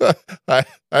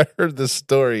 I heard this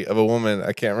story of a woman.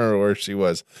 I can't remember where she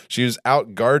was. She was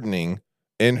out gardening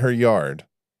in her yard,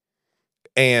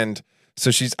 and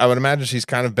so I would imagine she's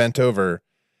kind of bent over,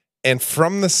 and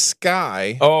from the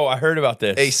sky, oh, I heard about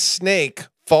this. A snake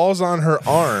falls on her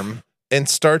arm and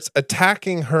starts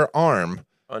attacking her arm.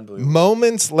 Unbelievable.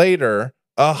 Moments later,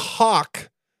 a hawk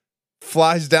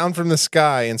flies down from the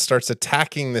sky and starts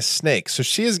attacking the snake. So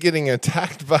she is getting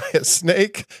attacked by a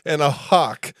snake and a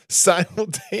hawk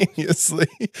simultaneously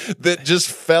that just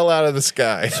fell out of the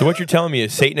sky. So what you're telling me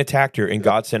is Satan attacked her and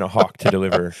God sent a hawk to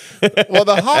deliver. Well,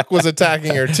 the hawk was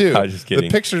attacking her too. I was just kidding.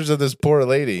 The pictures of this poor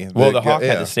lady. Well, the hawk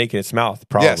had the snake in its mouth,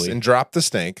 probably. Yes, and dropped the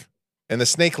snake. And the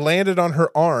snake landed on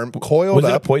her arm, coiled up.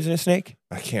 Was it a poisonous snake?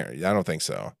 I don't think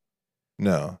so.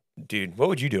 No. Dude, what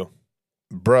would you do?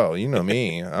 Bro, you know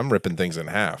me. I'm ripping things in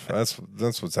half. That's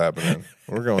what's happening.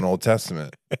 We're going Old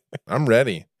Testament. I'm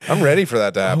ready. I'm ready for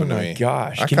that to happen to me. Oh my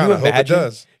gosh. I kind of hope it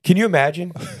does. Can you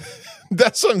imagine?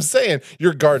 That's what I'm saying.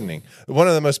 You're gardening. One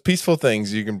of the most peaceful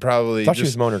things you can probably I thought she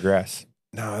was mowing her grass.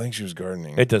 No, I think she was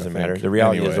gardening. It doesn't matter. The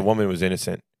reality is the woman was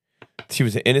innocent. She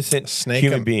was an innocent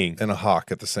human being. And a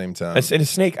hawk at the same time. And a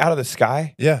snake out of the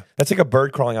sky? Yeah. That's like a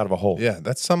bird crawling out of a hole. Yeah,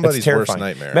 that's somebody's worst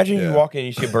nightmare. Imagine you walk in and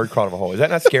you see a bird crawl out of a hole. Is that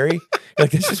not scary?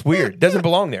 Like, this is weird. It doesn't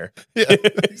belong there. Yeah,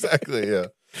 exactly, yeah.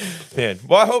 Man,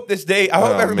 well, I hope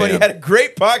everybody had a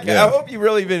great podcast. Yeah. I hope you've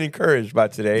really been encouraged by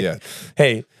today. Yeah.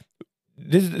 Hey,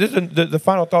 the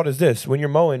final thought is this. When you're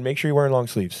mowing, make sure you're wearing long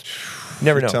sleeves. You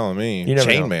never know. You're telling me. You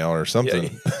never know. Chainmail or something.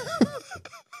 Yeah.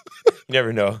 You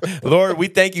never know. Lord, we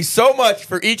thank you so much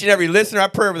for each and every listener. I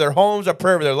pray over their homes. I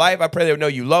pray over their life. I pray they will know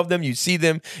you love them. You see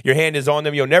them. Your hand is on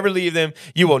them. You'll never leave them.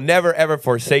 You will never, ever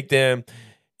forsake them.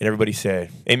 And everybody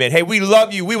said, amen. Hey, we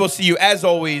love you. We will see you, as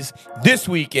always, this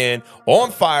weekend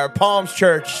on Fire, Palms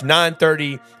Church,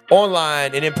 9:30,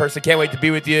 online and in person. Can't wait to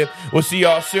be with you. We'll see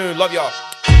y'all soon. Love y'all.